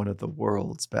of one of the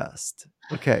world's best.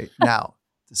 Okay, now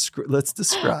let's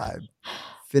describe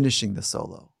finishing the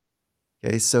solo.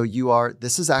 Okay, so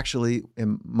this is actually,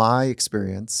 in my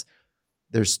experience,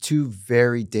 there's two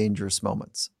very dangerous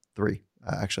moments. Three,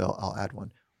 actually, I'll add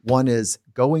one. One is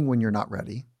going when you're not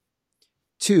ready.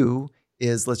 Two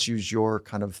is, let's use your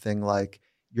kind of thing, like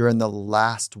you're in the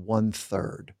last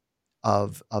 1/3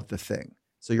 of the thing.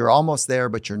 So you're almost there,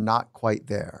 but you're not quite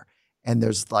there. And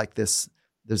there's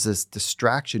this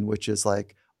distraction, which is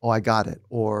like, oh, I got it.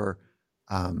 Or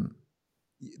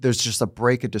there's just a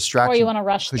break of distraction. Or you want to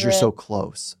rush because you're so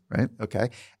close, right?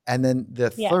 Okay. And then the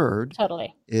third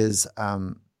totally. is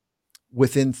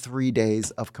within 3 days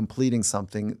of completing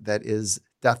something that is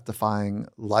death-defying,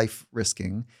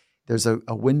 life-risking. There's a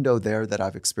window there that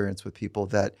I've experienced with people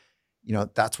that,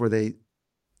 that's where they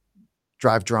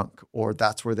drive drunk, or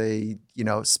that's where they,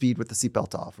 speed with the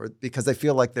seatbelt off, or because they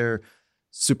feel like they're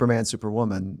Superman,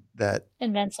 Superwoman, that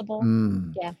invincible.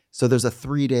 Yeah. So there's a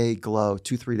 3-day glow,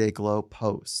 2-3 day glow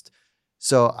post.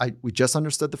 So we just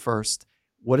understood the first.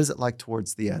 What is it like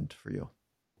towards the end for you?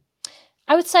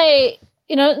 I would say,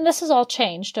 and this has all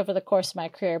changed over the course of my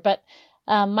career, but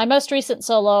my most recent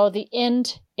solo, the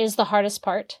end is the hardest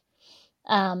part.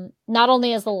 Not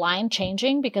only is the line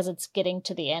changing because it's getting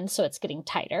to the end, so it's getting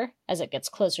tighter as it gets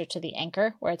closer to the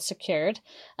anchor where it's secured.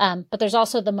 But there's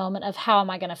also the moment of, how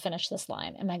am I going to finish this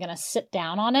line? Am I going to sit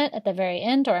down on it at the very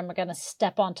end, or am I going to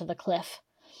step onto the cliff?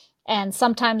 And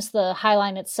sometimes the high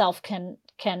line itself can,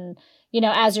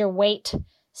 as your weight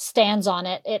stands on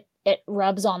it, it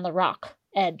rubs on the rock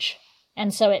edge.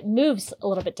 And so it moves a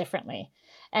little bit differently.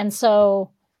 And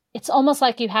so it's almost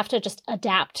like you have to just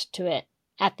adapt to it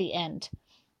at the end.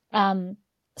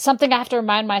 Something I have to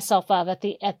remind myself of at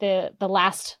the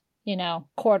last,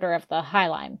 quarter of the high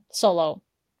line solo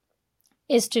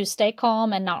is to stay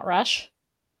calm and not rush,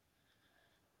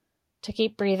 to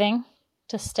keep breathing,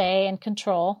 to stay in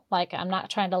control. Like, I'm not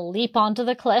trying to leap onto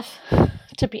the cliff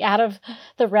to be out of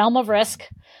the realm of risk.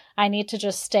 I need to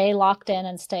just stay locked in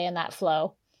and stay in that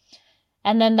flow.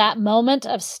 And then that moment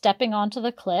of stepping onto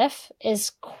the cliff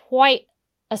is quite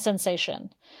a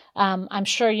sensation. I'm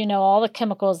sure you know all the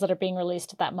chemicals that are being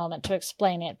released at that moment to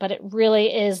explain it, but it really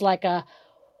is like a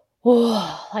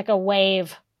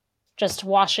wave just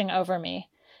washing over me.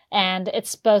 And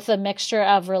it's both a mixture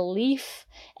of relief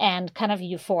and kind of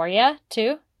euphoria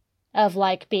too, of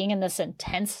like being in this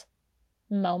intense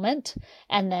moment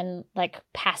and then like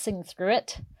passing through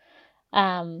it.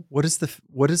 So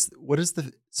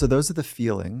those are the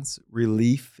feelings.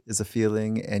 Relief is a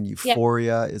feeling and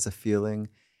euphoria is a feeling.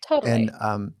 Totally.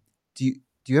 And do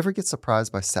you ever get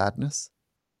surprised by sadness?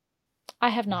 I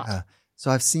have not.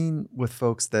 So I've seen with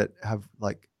folks that have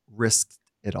like risked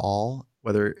it all,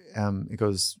 whether it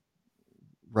goes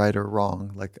right or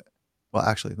wrong.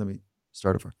 Actually, let me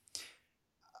start over.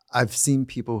 I've seen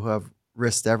people who have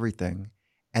risked everything,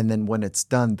 and then when it's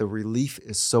done, the relief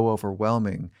is so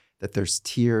overwhelming that there's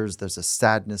tears, there's a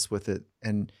sadness with it,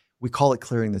 and we call it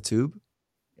clearing the tube.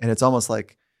 And it's almost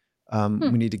like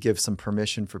we need to give some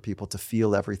permission for people to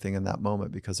feel everything in that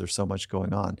moment because there's so much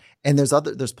going on. And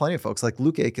there's plenty of folks like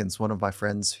Luke Aikens, one of my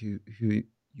friends who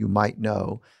you might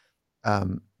know.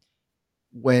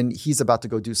 When he's about to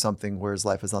go do something where his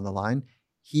life is on the line,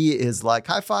 he is like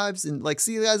high fives and like,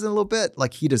 see you guys in a little bit.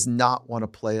 Like, he does not want to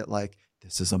play it like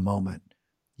this is a moment.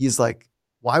 He's like,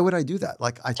 why would I do that?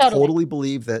 Like, I totally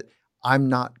believe that I'm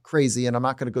not crazy and I'm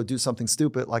not going to go do something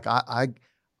stupid. Like, I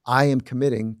am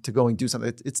committing to going do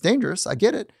something. It's dangerous. I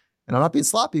get it. And I'm not being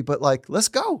sloppy, but like, let's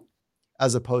go.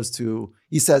 As opposed to,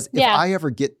 he says, if I ever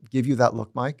give you that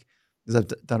look, Mike, because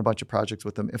I've done a bunch of projects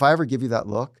with him. If I ever give you that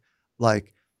look,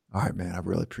 like, all right, man, I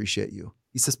really appreciate you.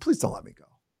 He says, please don't let me go.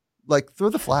 Like, throw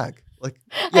the flag. Like,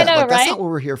 I know, like, right? that's not what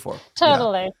we're here for.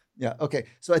 Totally. Yeah. Okay.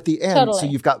 So at the end, so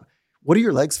you've got, what do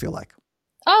your legs feel like?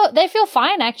 Oh, they feel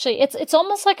fine, actually. It's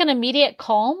almost like an immediate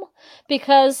calm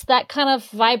because that kind of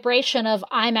vibration of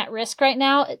I'm at risk right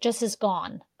now, it just is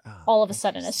gone all of a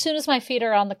sudden. As soon as my feet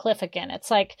are on the cliff again,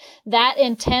 it's like that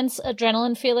intense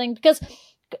adrenaline feeling because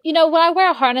When I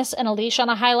wear a harness and a leash on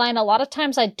a Highline, a lot of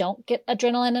times I don't get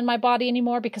adrenaline in my body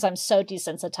anymore because I'm so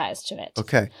desensitized to it.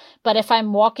 Okay. But if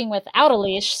I'm walking without a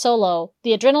leash solo,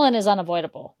 the adrenaline is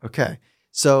unavoidable. Okay.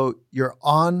 So you're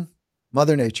on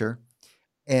Mother Nature,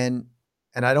 and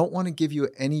I don't want to give you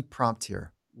any prompt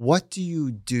here. What do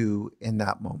you do in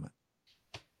that moment?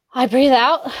 I breathe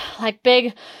out like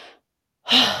big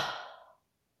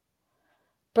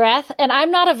breath. And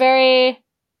I'm not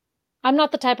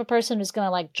the type of person who's going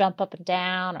to like jump up and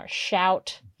down or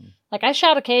shout. Mm-hmm. Like I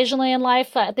shout occasionally in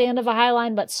life at the end of a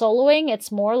Highline, but soloing,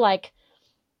 it's more like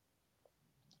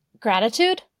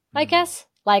gratitude, I guess.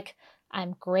 Like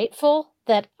I'm grateful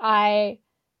that I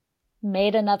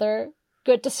made another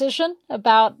good decision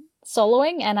about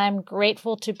soloing, and I'm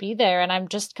grateful to be there. And I'm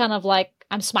just kind of like,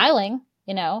 I'm smiling,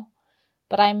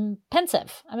 but I'm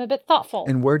pensive. I'm a bit thoughtful.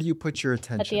 And where do you put your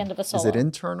attention? At the end of a solo. Is it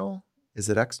internal? Is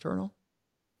it external?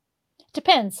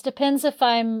 Depends if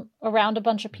I'm around a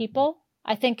bunch of people.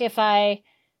 I think if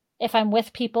I'm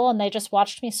with people and they just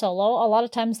watched me solo, a lot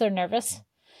of times they're nervous.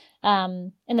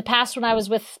 In the past, when I was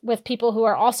with people who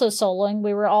are also soloing,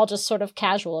 we were all just sort of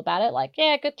casual about it. Like,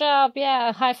 yeah, good job.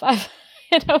 Yeah. High five,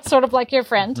 sort of like your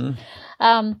friend.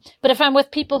 Mm-hmm. But if I'm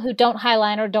with people who don't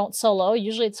Highline or don't solo,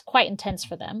 usually it's quite intense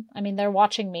for them. I mean, they're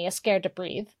watching me, scared to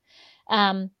breathe.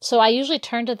 So I usually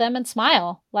turn to them and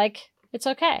smile like it's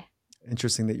okay.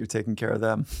 Interesting that you're taking care of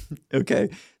them.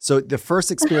 Okay. So the first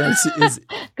experience is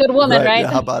good woman, right? Yeah,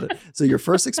 how about it? So your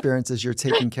first experience is you're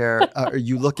taking care, or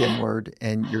you look inward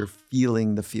and you're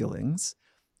feeling the feelings.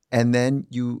 And then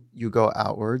you go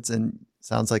outwards, and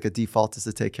sounds like a default is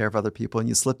to take care of other people. And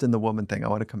you slipped in the woman thing. I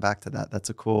want to come back to that.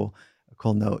 That's a cool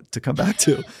note to come back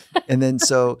to. And then,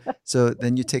 so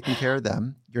then you're taking care of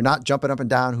them. You're not jumping up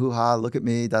and down, hoo-ha, look at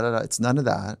me, da-da-da. It's none of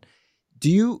that.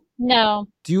 No.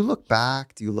 Do you look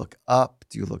back? Do you look up?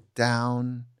 Do you look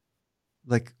down?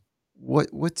 Like,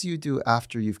 what do you do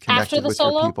after you've connected with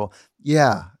your people?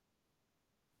 Yeah.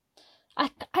 I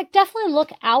definitely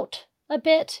look out a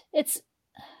bit. It's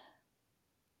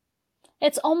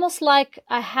almost like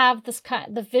I have this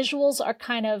the visuals are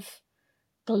kind of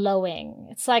glowing.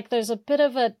 It's like there's a bit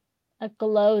of a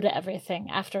glow to everything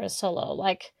after a solo.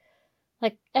 Like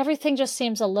everything just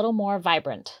seems a little more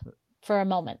vibrant for a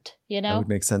moment, That would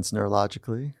make sense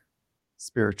neurologically,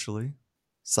 spiritually,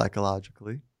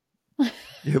 psychologically.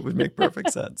 It would make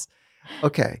perfect sense.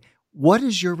 Okay. What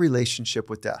is your relationship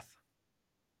with death?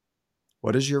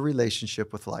 What is your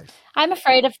relationship with life? I'm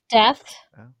afraid of death.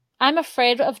 Yeah. I'm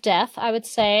afraid of death, I would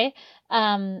say.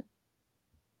 I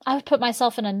would put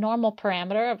myself in a normal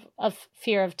parameter of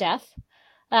fear of death.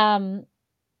 I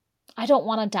don't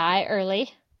want to die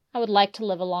early. I would like to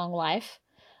live a long life.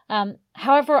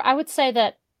 However, I would say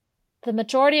that the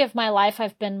majority of my life,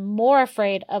 I've been more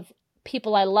afraid of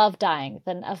people I love dying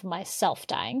than of myself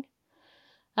dying.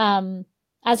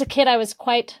 As a kid, I was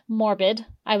quite morbid.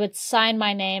 I would sign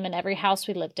my name in every house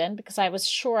we lived in because I was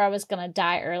sure I was going to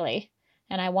die early.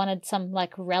 And I wanted some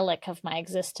like relic of my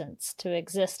existence to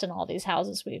exist in all these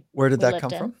houses Where did that come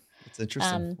from? It's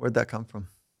interesting. Where'd that come from?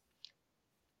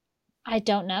 I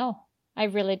don't know. I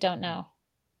really don't know.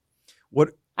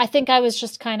 What? I think I was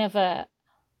just kind of a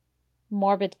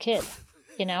morbid kid.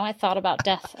 I thought about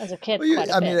death as a kid quite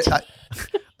a bit.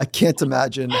 I can't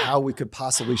imagine how we could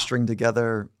possibly string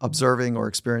together observing or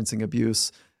experiencing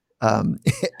abuse and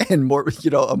more,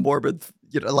 a morbid,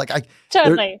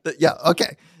 Totally. Yeah.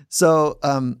 Okay. So,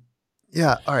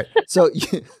 yeah. All right. So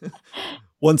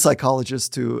one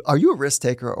psychologist are you a risk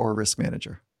taker or a risk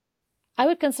manager? I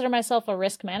would consider myself a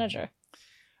risk manager.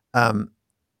 Not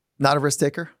a risk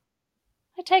taker?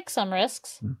 I take some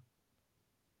risks.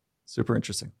 Super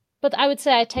interesting. But I would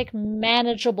say I take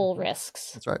manageable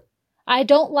risks. That's right. I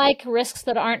don't like risks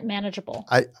that aren't manageable.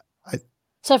 I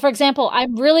So, for example,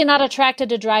 I'm really not attracted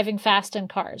to driving fast in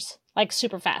cars, like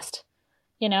super fast,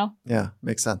 Yeah,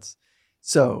 makes sense.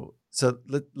 So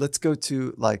let's go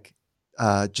to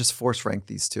just force rank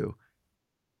these two.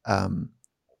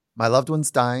 My loved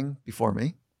one's dying before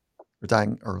me, or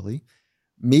dying early,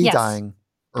 me dying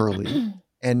early,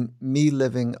 and me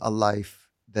living a life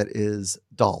that is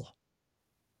dull.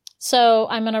 So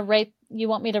I'm going to rate, you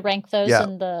want me to rank those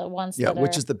in the ones that are...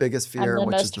 which is the biggest fear and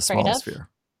which is the smallest fear?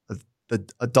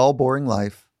 A dull, boring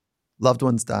life, loved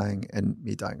ones dying, and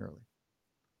me dying early.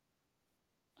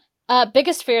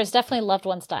 Biggest fear is definitely loved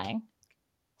ones dying.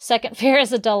 Second fear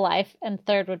is a dull life. And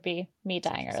third would be me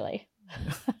dying early.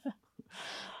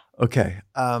 Okay.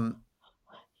 I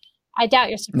doubt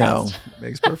you're surprised. No, it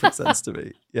makes perfect sense to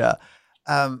me. Yeah.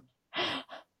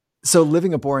 So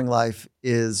living a boring life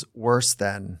is worse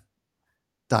than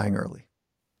dying early.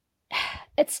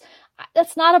 It's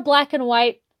not a black and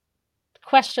white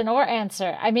question or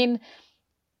answer. I mean,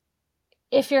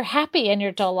 if you're happy in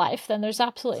your dull life, then there's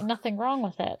absolutely nothing wrong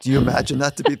with it. Do you imagine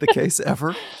that to be the case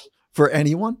ever for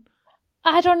anyone?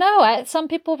 I don't know. Some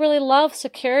people really love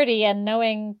security and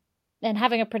knowing and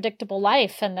having a predictable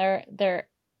life, and they're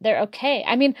okay.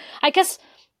 I mean, I guess,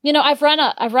 I've run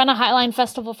a Highline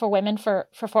festival for women for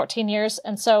 14 years,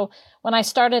 and so when I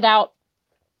started out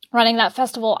running that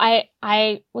festival,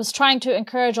 I was trying to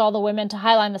encourage all the women to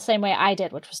highline the same way I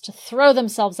did, which was to throw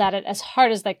themselves at it as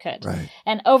hard as they could. Right.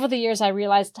 And over the years, I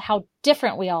realized how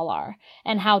different we all are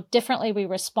and how differently we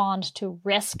respond to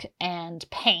risk and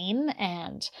pain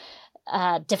and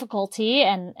difficulty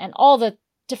and all the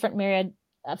different myriad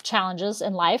of challenges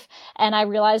in life. And I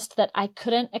realized that I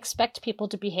couldn't expect people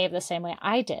to behave the same way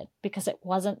I did because it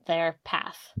wasn't their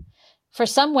path. For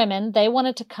some women, they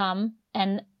wanted to come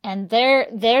and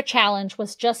their challenge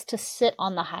was just to sit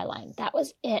on the High Line. That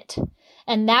was it.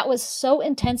 And that was so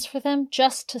intense for them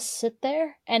just to sit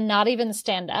there and not even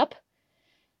stand up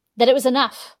that it was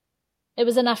enough. It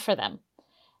was enough for them.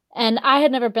 And I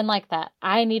had never been like that.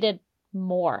 I needed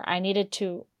more. I needed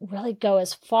to really go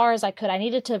as far as I could. I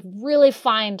needed to really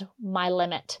find my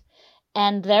limit.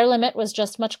 And their limit was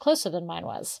just much closer than mine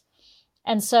was.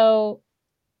 And so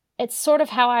it's sort of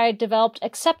how I developed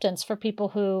acceptance for people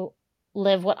who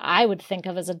live what I would think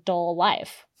of as a dull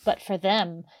life. But for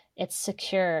them, it's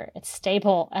secure, it's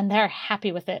stable, and they're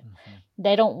happy with it. Mm-hmm.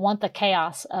 They don't want the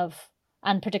chaos of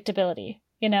unpredictability,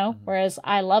 mm-hmm. Whereas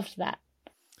I loved that.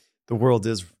 The world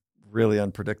is really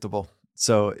unpredictable.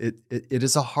 So it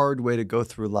is a hard way to go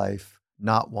through life,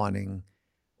 not wanting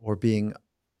or being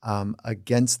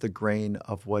against the grain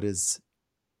of what is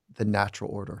the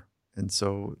natural order. And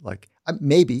so,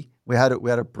 maybe we had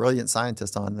a brilliant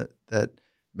scientist on that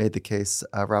made the case,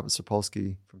 Robert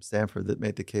Sapolsky from Stanford, that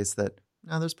made the case that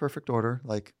there's perfect order.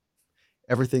 Like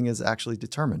everything is actually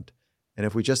determined. And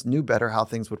if we just knew better how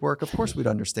things would work, of course we'd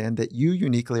understand that you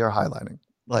uniquely are highlining,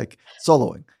 like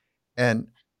soloing. And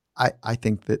I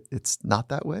think that it's not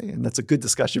that way. And that's a good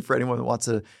discussion for anyone that wants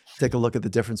to take a look at the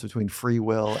difference between free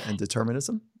will and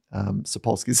determinism.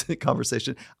 Sapolsky's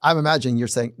conversation. I'm imagining you're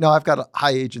saying, no, I've got a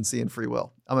high agency and free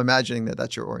will. I'm imagining that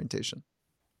that's your orientation.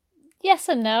 Yes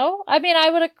and no. I mean, I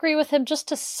would agree with him just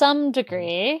to some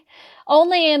degree,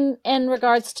 only in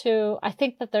regards to, I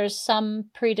think that there's some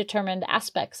predetermined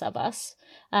aspects of us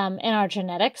in our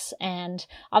genetics. And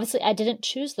obviously I didn't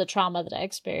choose the trauma that I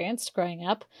experienced growing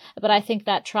up, but I think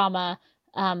that trauma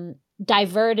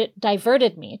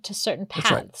diverted me to certain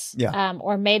paths. Right. Yeah.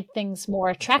 Or made things more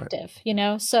attractive,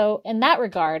 right. So in that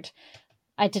regard,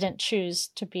 I didn't choose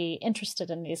to be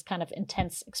interested in these kind of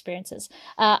intense experiences.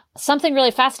 Something really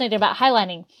fascinating about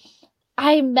highlining.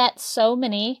 I met so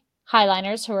many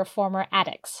highliners who were former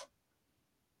addicts.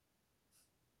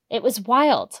 It was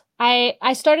wild.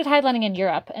 I started highlining in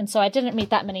Europe, and so I didn't meet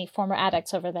that many former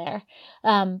addicts over there.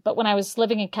 But when I was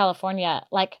living in California,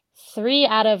 3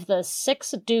 out of the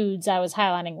 6 dudes I was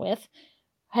highlining with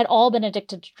had all been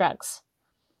addicted to drugs.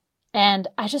 And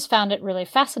I just found it really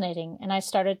fascinating. And I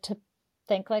started to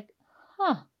think what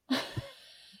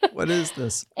is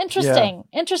this? Interesting.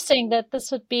 Yeah. Interesting that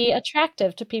this would be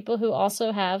attractive to people who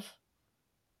also have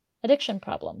addiction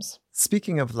problems.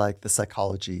 Speaking of the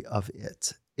psychology of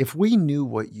it, if we knew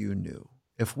what you knew,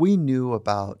 if we knew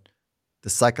about the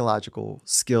psychological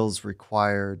skills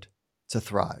required to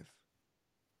thrive,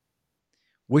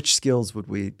 which skills would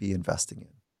we be investing in?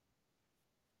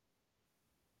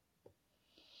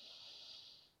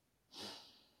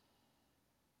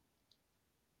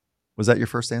 Was that your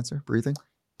first answer? Breathing?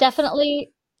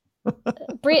 Definitely.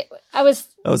 That was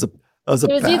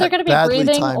either going to be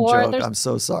breathing or joke. I'm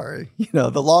so sorry.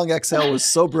 The long exhale was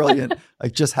so brilliant. I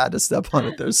just had to step on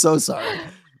it there. So sorry.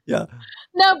 Yeah.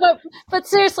 No, but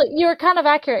seriously, you were kind of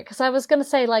accurate because I was going to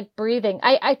say breathing.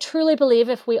 I truly believe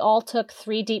if we all took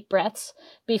 3 deep breaths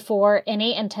before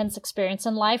any intense experience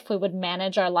in life, we would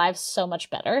manage our lives so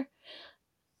much better.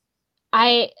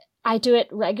 I do it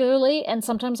regularly, and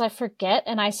sometimes I forget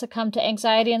and I succumb to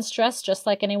anxiety and stress just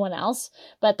like anyone else.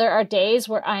 But there are days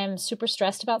where I am super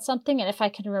stressed about something, and if I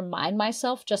can remind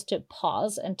myself just to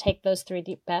pause and take those 3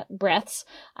 deep breaths,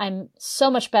 I'm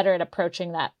so much better at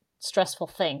approaching that stressful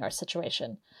thing or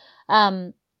situation.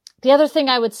 The other thing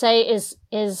I would say is,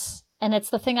 and it's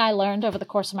the thing I learned over the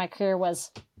course of my career, was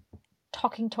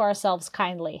talking to ourselves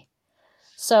kindly.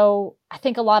 So I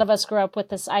think a lot of us grew up with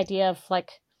this idea of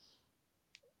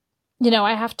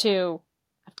I have to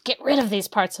get rid of these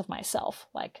parts of myself.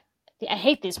 I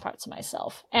hate these parts of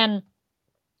myself. And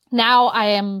now I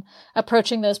am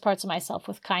approaching those parts of myself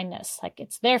with kindness.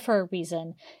 It's there for a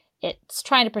reason. it's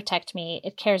trying to protect me.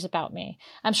 It cares about me.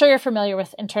 I'm sure you're familiar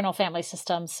with internal family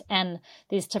systems and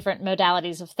these different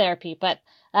modalities of therapy, but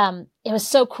it was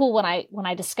so cool when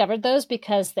I discovered those,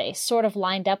 because they sort of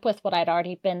lined up with what I'd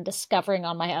already been discovering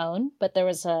on my own, but there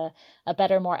was a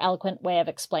better, more eloquent way of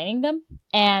explaining them.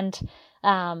 And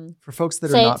For folks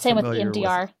that are not same with familiar with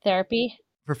EMDR therapy.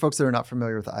 For folks that are not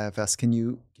familiar with IFS, can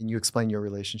you explain your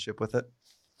relationship with it?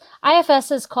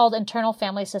 IFS is called internal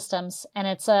family systems, and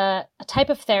it's a type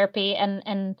of therapy.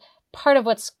 And part of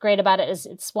what's great about it is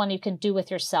it's one you can do with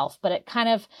yourself, but it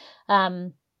kind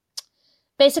of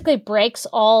basically breaks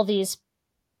all these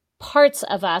parts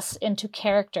of us into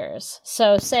characters.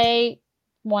 So say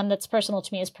one that's personal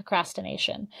to me is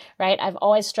procrastination, right? I've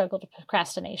always struggled with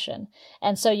procrastination.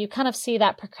 And so you kind of see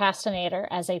that procrastinator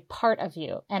as a part of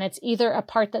you. And it's either a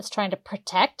part that's trying to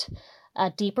protect a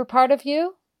deeper part of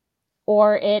you,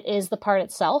 or it is the part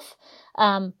itself.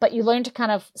 But you learn to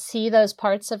kind of see those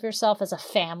parts of yourself as a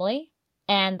family,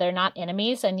 and they're not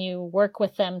enemies, and you work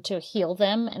with them to heal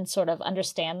them and sort of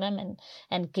understand them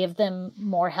and give them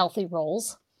more healthy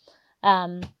roles.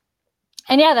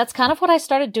 And yeah, that's kind of what I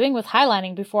started doing with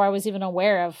highlining before I was even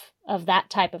aware of that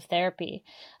type of therapy.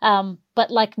 But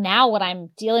like now when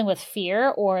I'm dealing with fear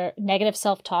or negative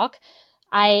self-talk,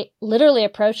 I literally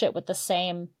approach it with the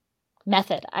same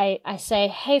method. I say,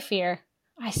 hey, fear,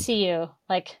 I see you.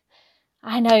 Like,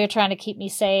 I know you're trying to keep me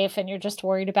safe and you're just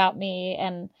worried about me.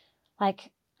 And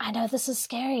like, I know this is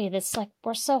scary. This, like,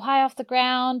 we're so high off the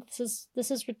ground.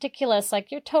 This is ridiculous.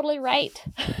 Like, you're totally right.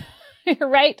 You're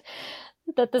right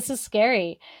that this is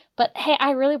scary. But hey,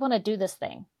 I really want to do this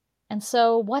thing. And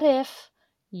so what if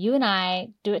you and I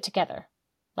do it together?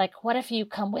 Like, what if you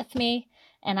come with me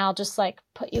and I'll just like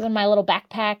put you in my little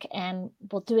backpack and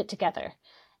we'll do it together.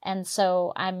 And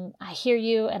so I hear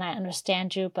you and I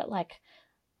understand you, but like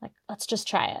let's just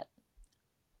try it.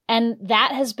 And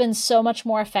that has been so much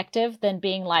more effective than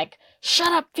being like,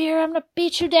 shut up, fear, I'm going to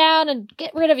beat you down and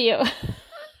get rid of you.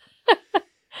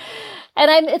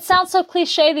 And it sounds so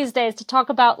cliche these days to talk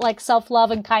about like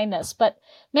self-love and kindness, but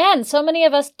man, so many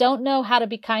of us don't know how to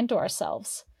be kind to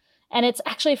ourselves. And it's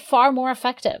actually far more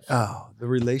effective. Oh, the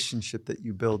relationship that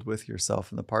you build with yourself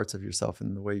and the parts of yourself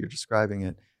and the way you're describing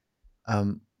it.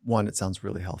 One, it sounds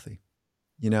really healthy,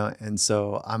 and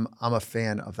so I'm a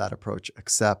fan of that approach.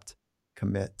 Accept,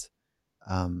 commit,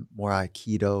 more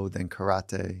Aikido than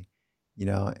karate,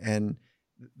 and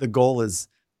the goal is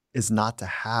not to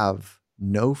have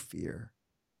no fear.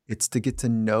 It's to get to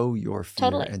know your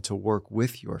fear Totally. and to work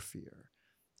with your fear.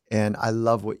 And I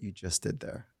love what you just did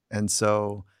there. And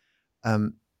so,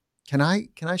 can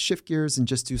I shift gears and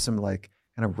just do some like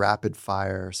kind of rapid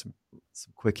fire, some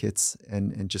quick hits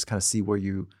and just kind of see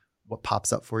what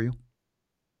pops up for you?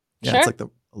 Yeah, Sure. It's like a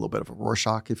little bit of a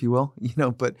Rorschach, if you will,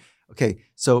 but okay.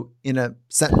 So in a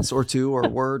sentence or two or a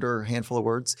word or a handful of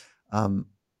words,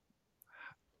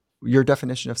 your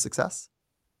definition of success?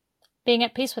 Being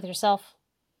at peace with yourself.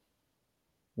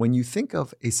 When you think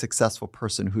of a successful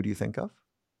person, who do you think of?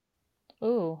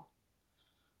 Ooh.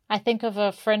 I think of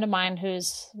a friend of mine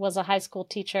was a high school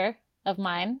teacher of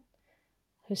mine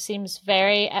who seems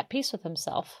very at peace with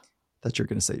himself. That you're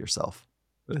going to say yourself.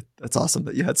 But that's awesome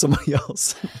that you had somebody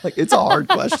else. Like, it's a hard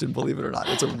question, believe it or not.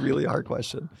 It's a really hard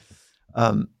question.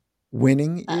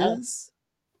 Winning is?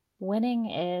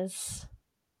 Winning is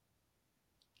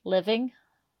living.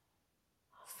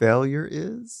 Failure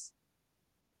is?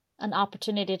 An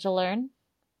opportunity to learn.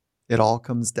 It all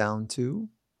comes down to?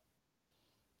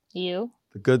 You.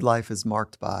 The good life is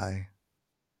marked by?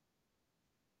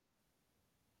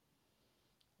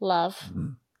 Love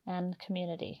and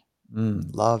community.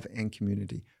 Love and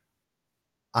community.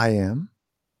 I am?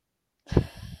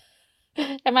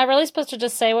 Am I really supposed to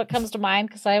just say what comes to mind?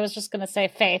 Because I was just going to say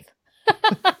faith.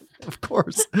 Of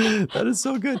course. That is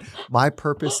so good. My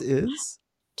purpose is?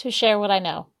 To share what I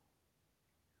know.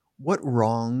 What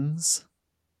wrongs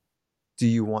do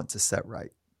you want to set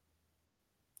right?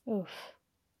 Oof.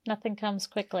 Nothing comes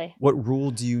quickly. What rule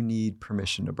do you need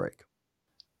permission to break?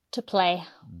 To play.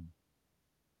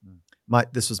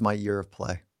 This was my year of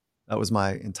play. That was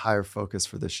my entire focus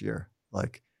for this year.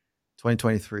 Like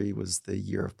 2023 was the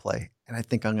year of play. And I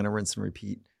think I'm going to rinse and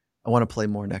repeat. I want to play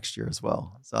more next year as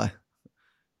well. So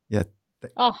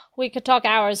we could talk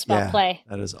hours about play.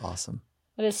 That is awesome.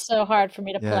 It is so hard for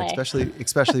me to play.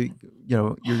 Especially,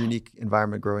 your unique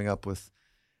environment growing up with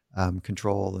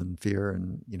control and fear.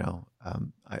 And,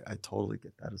 I totally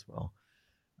get that as well.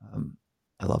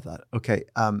 I love that. Okay.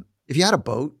 If you had a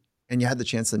boat and you had the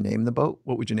chance to name the boat,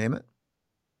 what would you name it?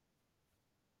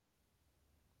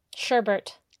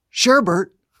 Sherbert.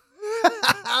 Sherbert?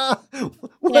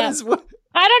 What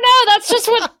I don't know. That's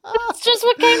just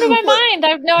what came to my mind. I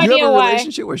have no You idea have a why.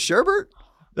 relationship with Sherbert?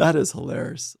 That is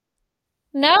hilarious.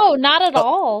 No, not at Oh,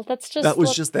 all. That's that just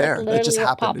was just like there. That just literally what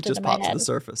happened. It popped just into my popped to the head.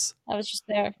 surface. I was just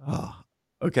there. Oh,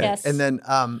 okay. And Yes. then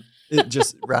it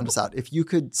just round us out. If you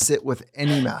could sit with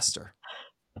any master,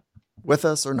 with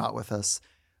us or not with us,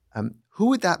 who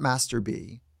would that master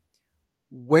be?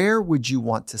 Where would you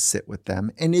want to sit with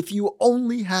them? And if you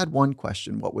only had one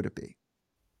question, what would it be?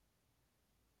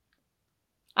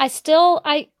 I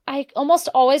almost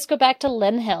always go back to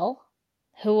Lynn Hill,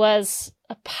 who was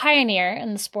a pioneer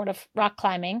in the sport of rock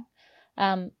climbing,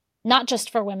 not just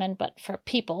for women, but for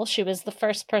people. She was the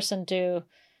first person to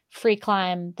free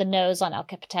climb the nose on El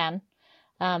Capitan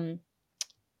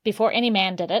before any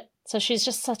man did it. So she's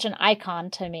just such an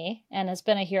icon to me and has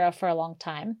been a hero for a long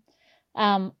time.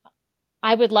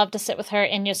 I would love to sit with her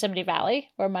in Yosemite Valley,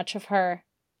 where much of her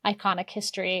iconic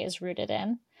history is rooted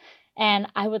in. And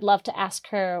I would love to ask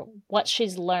her what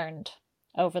she's learned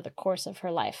over the course of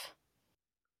her life.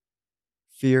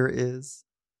 Fear is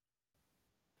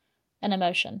An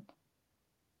emotion.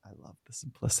 I love the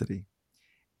simplicity.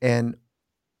 And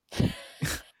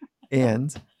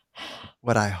and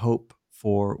what I hope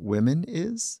for women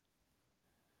is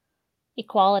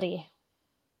Equality.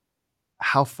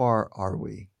 how far are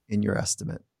we in your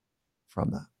estimate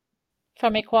from that?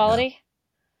 From equality?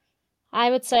 Yeah. I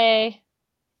would say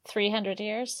 300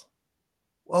 years.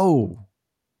 Whoa.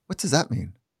 What does that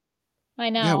mean? I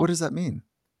know. Yeah, what does that mean?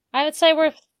 I would say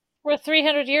we're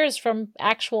 300 years from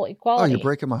actual equality. Oh, you're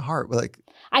breaking my heart. Like,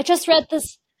 I just read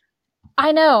this.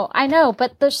 I know,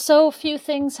 but there's so few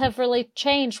things have really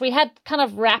changed. We had kind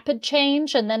of rapid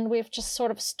change, and then we've just sort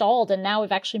of stalled, and now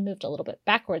we've actually moved a little bit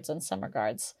backwards in some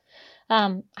regards.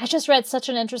 I just read such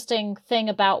an interesting thing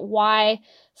about why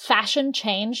fashion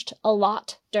changed a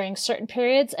lot during certain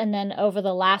periods, and then over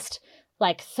the last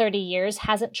 30 years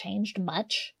hasn't changed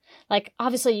much. Like,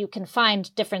 obviously you can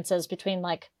find differences between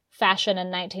fashion in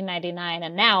 1999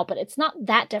 and now, but it's not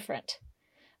that different.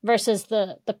 Versus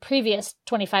the previous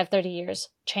 25, 30 years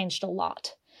changed a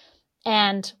lot.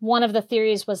 And one of the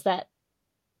theories was that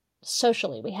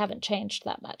socially we haven't changed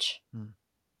that much.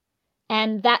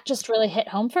 And that just really hit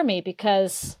home for me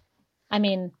because,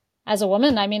 as a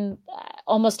woman,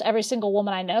 almost every single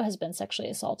woman I know has been sexually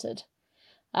assaulted.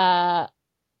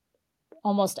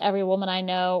 Almost every woman I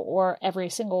know, or every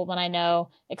single woman I know,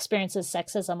 experiences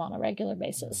sexism on a regular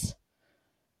basis.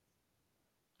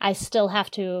 I still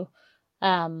have to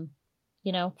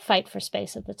fight for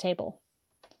space at the table.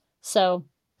 So,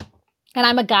 and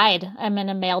I'm a guide. I'm in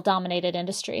a male-dominated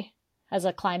industry as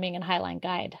a climbing and highline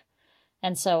guide.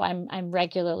 And so I'm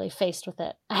regularly faced with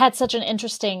it. I had such an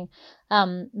interesting,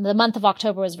 the month of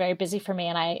October was very busy for me,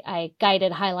 and I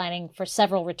guided highlining for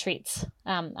several retreats.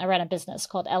 I ran a business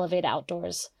called Elevate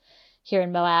Outdoors here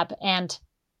in Moab, and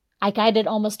I guided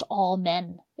almost all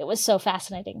men. It was so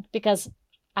fascinating because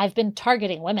I've been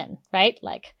targeting women, right?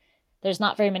 There's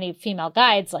not very many female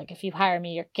guides. If you hire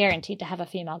me, you're guaranteed to have a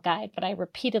female guide. But I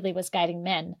repeatedly was guiding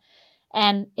men.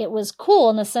 And it was cool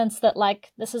in the sense that,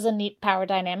 this is a neat power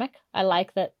dynamic. I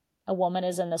like that a woman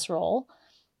is in this role.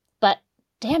 But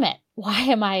damn it, why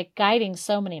am I guiding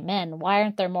so many men? Why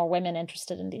aren't there more women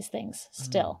interested in these things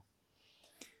still?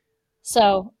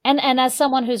 So, and as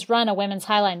someone who's run a women's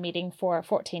highline meeting for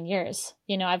 14 years,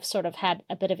 I've sort of had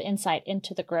a bit of insight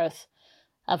into the growth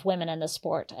of women in the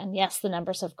sport. And yes, the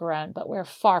numbers have grown, but we're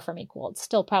far from equal. It's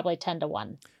still probably 10 to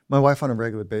 1. My wife on a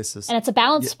regular basis. And it's a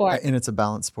balanced sport. And it's a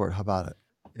balanced sport. How about it?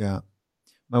 Yeah.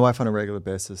 My wife on a regular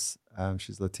basis,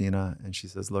 she's Latina, and she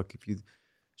says, look,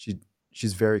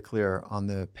 she's very clear on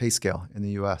the pay scale in the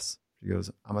US. She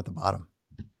goes, I'm at the bottom.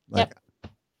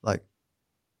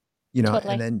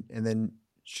 Totally. and then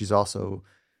she's also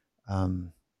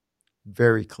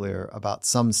very clear about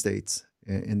some states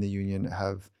in the union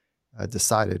have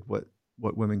decided what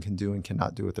women can do and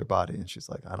cannot do with their body. And she's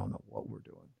like, I don't know what we're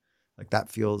doing. That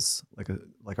feels like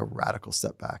a radical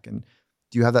step back. And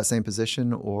do you have that same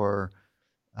position or?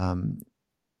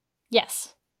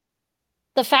 Yes.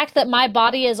 The fact that my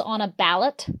body is on a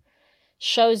ballot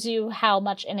shows you how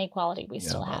much inequality we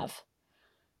still have.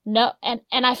 No, and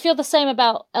I feel the same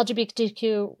about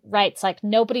LGBTQ rights.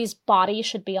 Nobody's body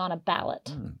should be on a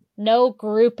ballot. No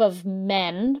group of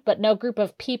men, but no group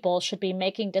of people should be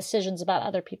making decisions about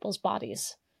other people's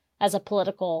bodies as a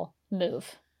political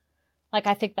move.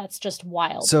 I think that's just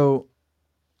wild. So,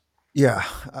 yeah,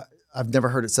 I've never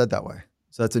heard it said that way.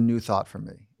 So that's a new thought for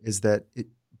me, is that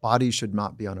bodies should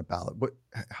not be on a ballot.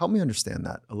 Help me understand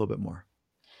that a little bit more.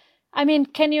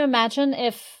 Can you imagine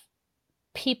if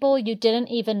people you didn't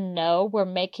even know were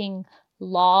making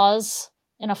laws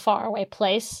in a faraway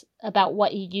place about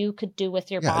what you could do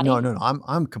with your body. No.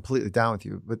 I'm completely down with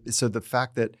you. But so the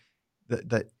fact that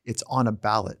it's on a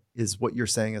ballot is what you're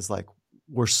saying is like,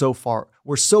 we're so far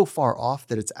off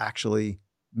that it's actually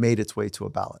made its way to a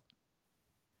ballot.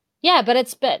 Yeah,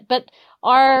 but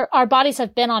our bodies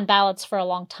have been on ballots for a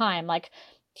long time. Like,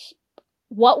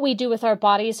 what we do with our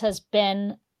bodies has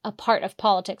been a part of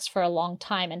politics for a long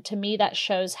time. And to me, that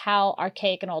shows how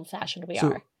archaic and old-fashioned we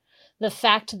are. The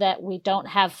fact that we don't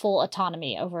have full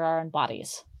autonomy over our own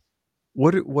bodies.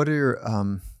 What are your,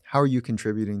 how are you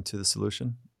contributing to the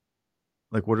solution?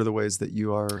 Like, what are the ways that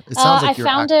you are? It sounds like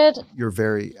you're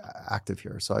very active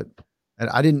here. So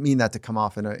I didn't mean that to come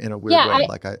off in a weird way.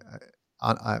 Like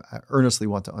I earnestly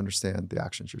want to understand the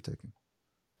actions you're taking.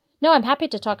 No, I'm happy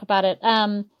to talk about it.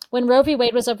 When Roe v.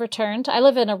 Wade was overturned, I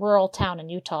live in a rural town in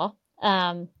Utah,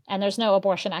 and there's no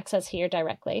abortion access here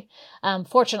directly.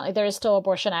 Fortunately, there is still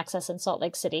abortion access in Salt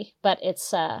Lake City, but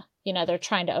it's, they're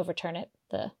trying to overturn it.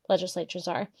 The legislatures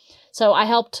are. So I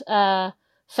helped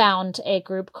found a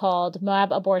group called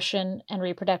Moab Abortion and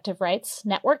Reproductive Rights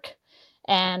Network,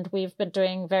 and we've been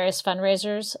doing various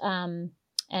fundraisers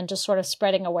and just sort of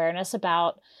spreading awareness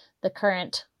about the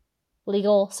current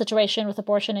legal situation with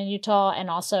abortion in Utah, and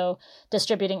also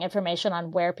distributing information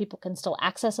on where people can still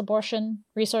access abortion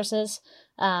resources.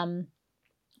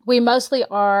 We mostly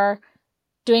are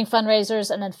doing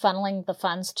fundraisers and then funneling the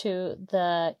funds to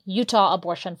the Utah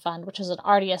Abortion Fund, which is an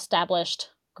already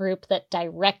established group that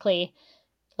directly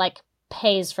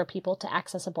pays for people to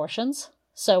access abortions.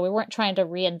 So we weren't trying to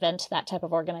reinvent that type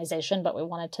of organization, but we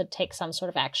wanted to take some sort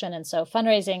of action. And so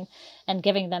fundraising and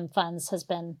giving them funds has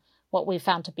been what we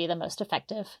found to be the most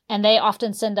effective. And they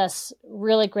often send us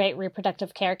really great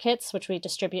reproductive care kits, which we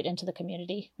distribute into the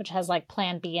community, which has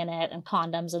Plan B in it and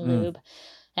condoms and lube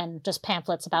and just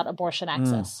pamphlets about abortion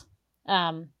access.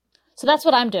 So that's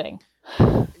what I'm doing.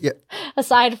 Yeah.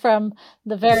 Aside from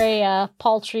the very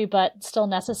paltry but still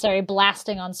necessary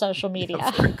blasting on social media.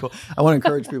 Yeah, very cool. I want to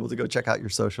encourage people to go check out your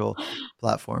social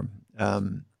platform.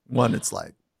 One, it's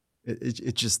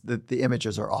it's just the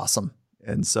images are awesome,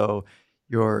 and so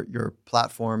your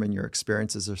platform and your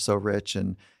experiences are so rich.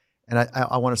 And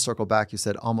I want to circle back. You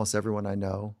said almost everyone I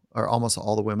know, or almost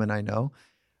all the women I know.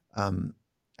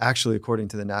 Actually, according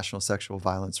to the National Sexual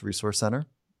Violence Resource Center,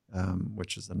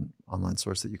 which is an online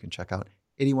source that you can check out,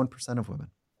 81% of women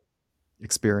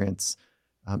experience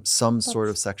some sort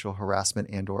of sexual harassment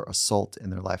and or assault in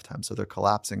their lifetime. So they're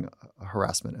collapsing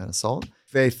harassment and assault.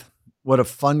 Faith, what a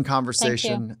fun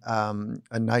conversation.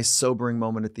 A nice sobering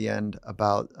moment at the end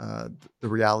about the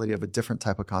reality of a different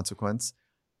type of consequence.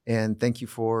 And thank you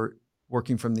for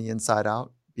working from the inside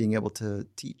out, being able to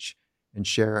teach and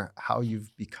share how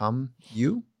you've become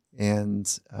you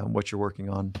and what you're working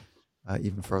on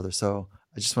even further. So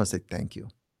I just want to say thank you.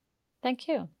 Thank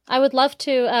you. I would love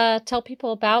to tell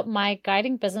people about my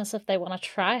guiding business if they want to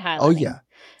try highlining. Oh, yeah.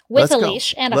 With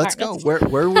leash and a harness. Let's go.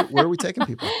 Where are we taking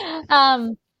people?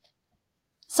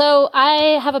 So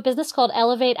I have a business called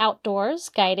Elevate Outdoors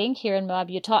Guiding here in Moab,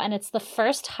 Utah, and it's the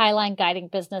first highline guiding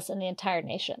business in the entire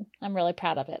nation. I'm really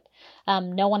proud of it.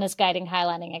 No one is guiding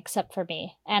highlining except for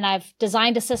me. And I've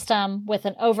designed a system with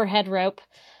an overhead rope,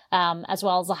 as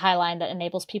well as a highline that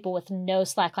enables people with no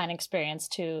slackline experience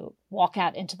to walk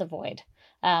out into the void.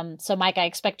 So Mike, I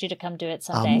expect you to come do it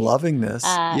someday. I'm loving this.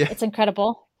 It's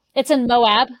incredible. It's in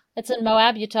Moab. It's in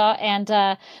Moab, Utah.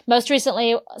 And most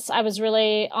recently, I was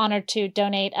really honored to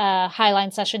donate a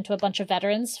highline session to a bunch of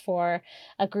veterans for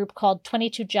a group called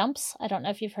 22 Jumps. I don't know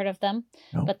if you've heard of them,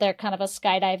 but they're kind of a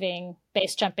skydiving,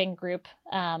 base jumping group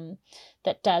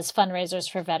that does fundraisers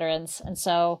for veterans. And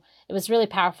so it was really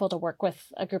powerful to work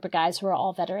with a group of guys who are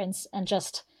all veterans and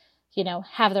just,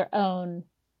 have their own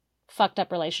fucked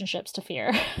up relationships to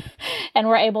fear. And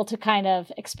we're able to kind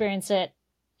of experience it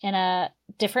in a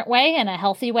different way, in a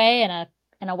healthy way,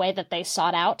 in a way that they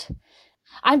sought out.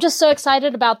 I'm just so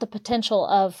excited about the potential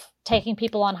of taking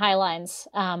people on highlines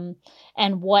and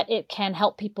what it can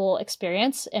help people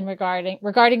experience in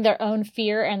regarding their own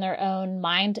fear and their own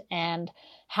mind and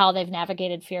how they've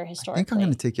navigated fear historically. I think I'm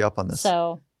going to take you up on this.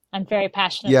 So I'm very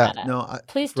passionate about it. No,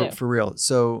 please do. For real.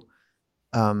 So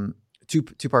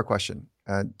two-part question.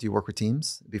 Do you work with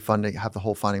teams? It'd be fun to have the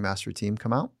whole Finding Mastery team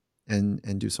come out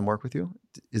and do some work with you.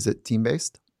 Is it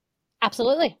team-based?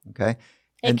 Absolutely. Okay.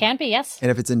 It can be, yes. And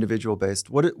if it's individual-based,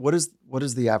 what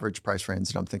is the average price range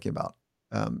that I'm thinking about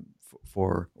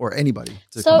for or anybody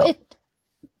to come out?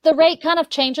 The rate kind of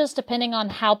changes depending on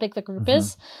how big the group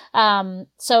is.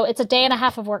 So it's a day and a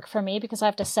half of work for me because I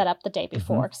have to set up the day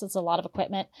before because it's a lot of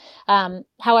equipment.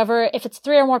 However, if it's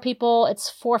 3 or more people,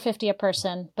 it's $4.50 a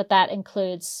person, but that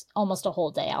includes almost a whole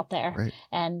day out there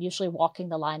and usually walking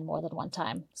the line more than one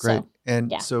time. Great. So,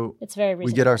 And so it's very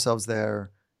reasonable. We get ourselves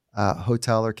there,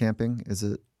 hotel or camping. Is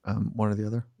it one or the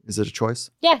other? Is it a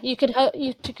choice? Yeah, you can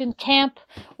camp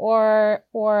or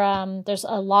there's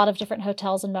a lot of different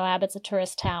hotels in Moab. It's a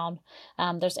tourist town.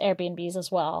 There's Airbnbs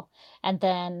as well. And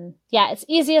then, it's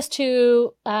easiest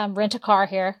to rent a car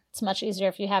here. It's much easier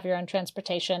if you have your own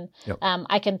transportation. Yep.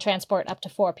 I can transport up to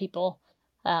 4 people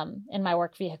in my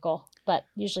work vehicle, but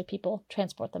usually people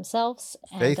transport themselves.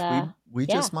 Faith, we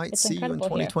just might see you in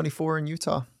 2024 in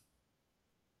Utah.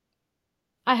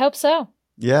 I hope so.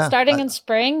 Yeah. Starting in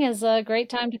spring is a great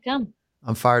time to come.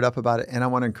 I'm fired up about it. And I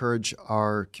want to encourage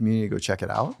our community to go check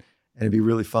it out. And it'd be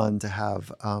really fun to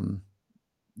have,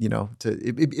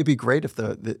 it'd be great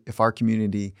if our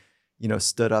community,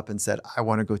 stood up and said, I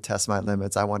want to go test my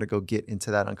limits. I want to go get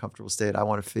into that uncomfortable state. I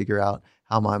want to figure out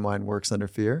how my mind works under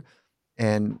fear.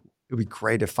 And it'd be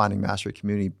great if Finding Mastery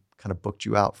community kind of booked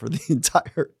you out for the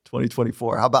entire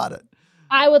 2024. How about it?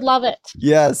 I would love it.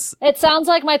 Yes. It sounds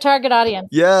like my target audience.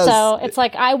 Yes. So it's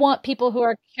like I want people who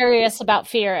are curious about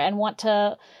fear and want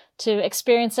to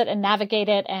experience it and navigate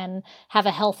it and have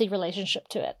a healthy relationship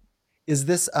to it. Is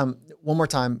this, one more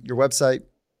time, your website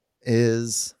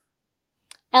is?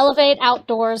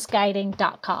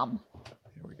 ElevateOutdoorsGuiding.com.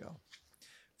 Here we go.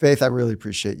 Faith, I really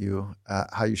appreciate you,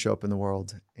 how you show up in the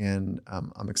world. And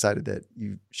I'm excited that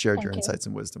you shared your insights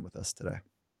and wisdom with us today.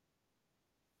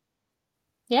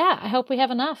 Yeah, I hope we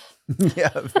have enough. Yeah,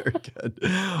 very good.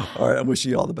 All right, I'm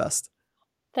wishing you all the best.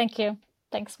 Thank you.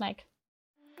 Thanks, Mike.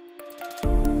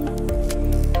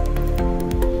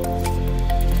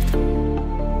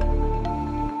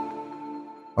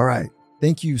 All right.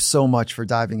 Thank you so much for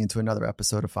diving into another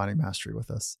episode of Finding Mastery with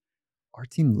us. Our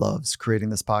team loves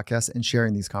creating this podcast and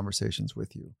sharing these conversations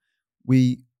with you.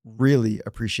 We really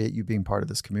appreciate you being part of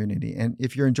this community. And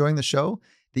if you're enjoying the show,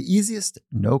 the easiest,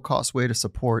 no-cost way to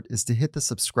support is to hit the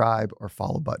subscribe or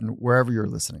follow button wherever you're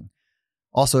listening.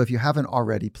 Also, if you haven't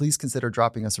already, please consider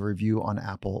dropping us a review on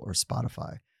Apple or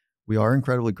Spotify. We are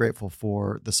incredibly grateful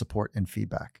for the support and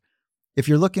feedback. If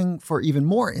you're looking for even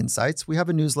more insights, we have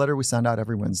a newsletter we send out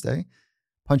every Wednesday.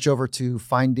 Punch over to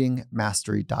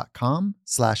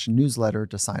findingmastery.com/newsletter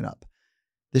to sign up.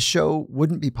 This show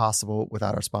wouldn't be possible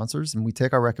without our sponsors, and we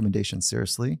take our recommendations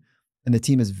seriously. And the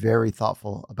team is very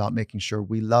thoughtful about making sure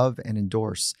we love and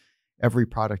endorse every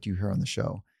product you hear on the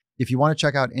show. If you want to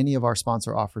check out any of our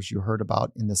sponsor offers you heard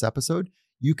about in this episode,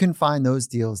 you can find those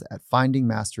deals at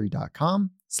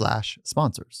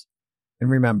findingmastery.com/sponsors.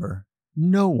 And remember,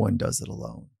 no one does it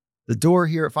alone. The door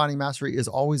here at Finding Mastery is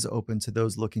always open to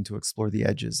those looking to explore the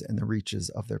edges and the reaches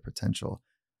of their potential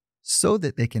so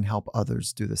that they can help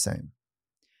others do the same.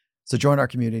 So join our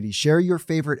community, share your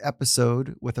favorite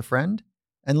episode with a friend,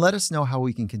 and let us know how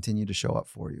we can continue to show up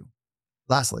for you.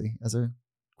 Lastly, as a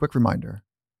quick reminder,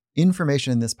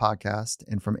 information in this podcast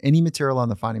and from any material on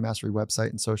the Finding Mastery website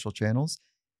and social channels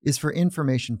is for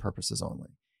information purposes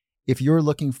only. If you're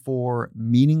looking for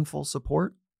meaningful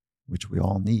support, which we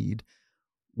all need,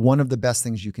 one of the best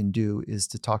things you can do is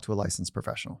to talk to a licensed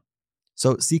professional.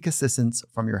 So seek assistance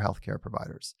from your healthcare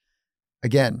providers.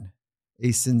 Again,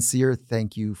 a sincere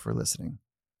thank you for listening.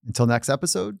 Until next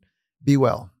episode, be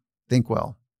well, think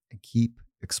well, and keep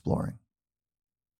exploring.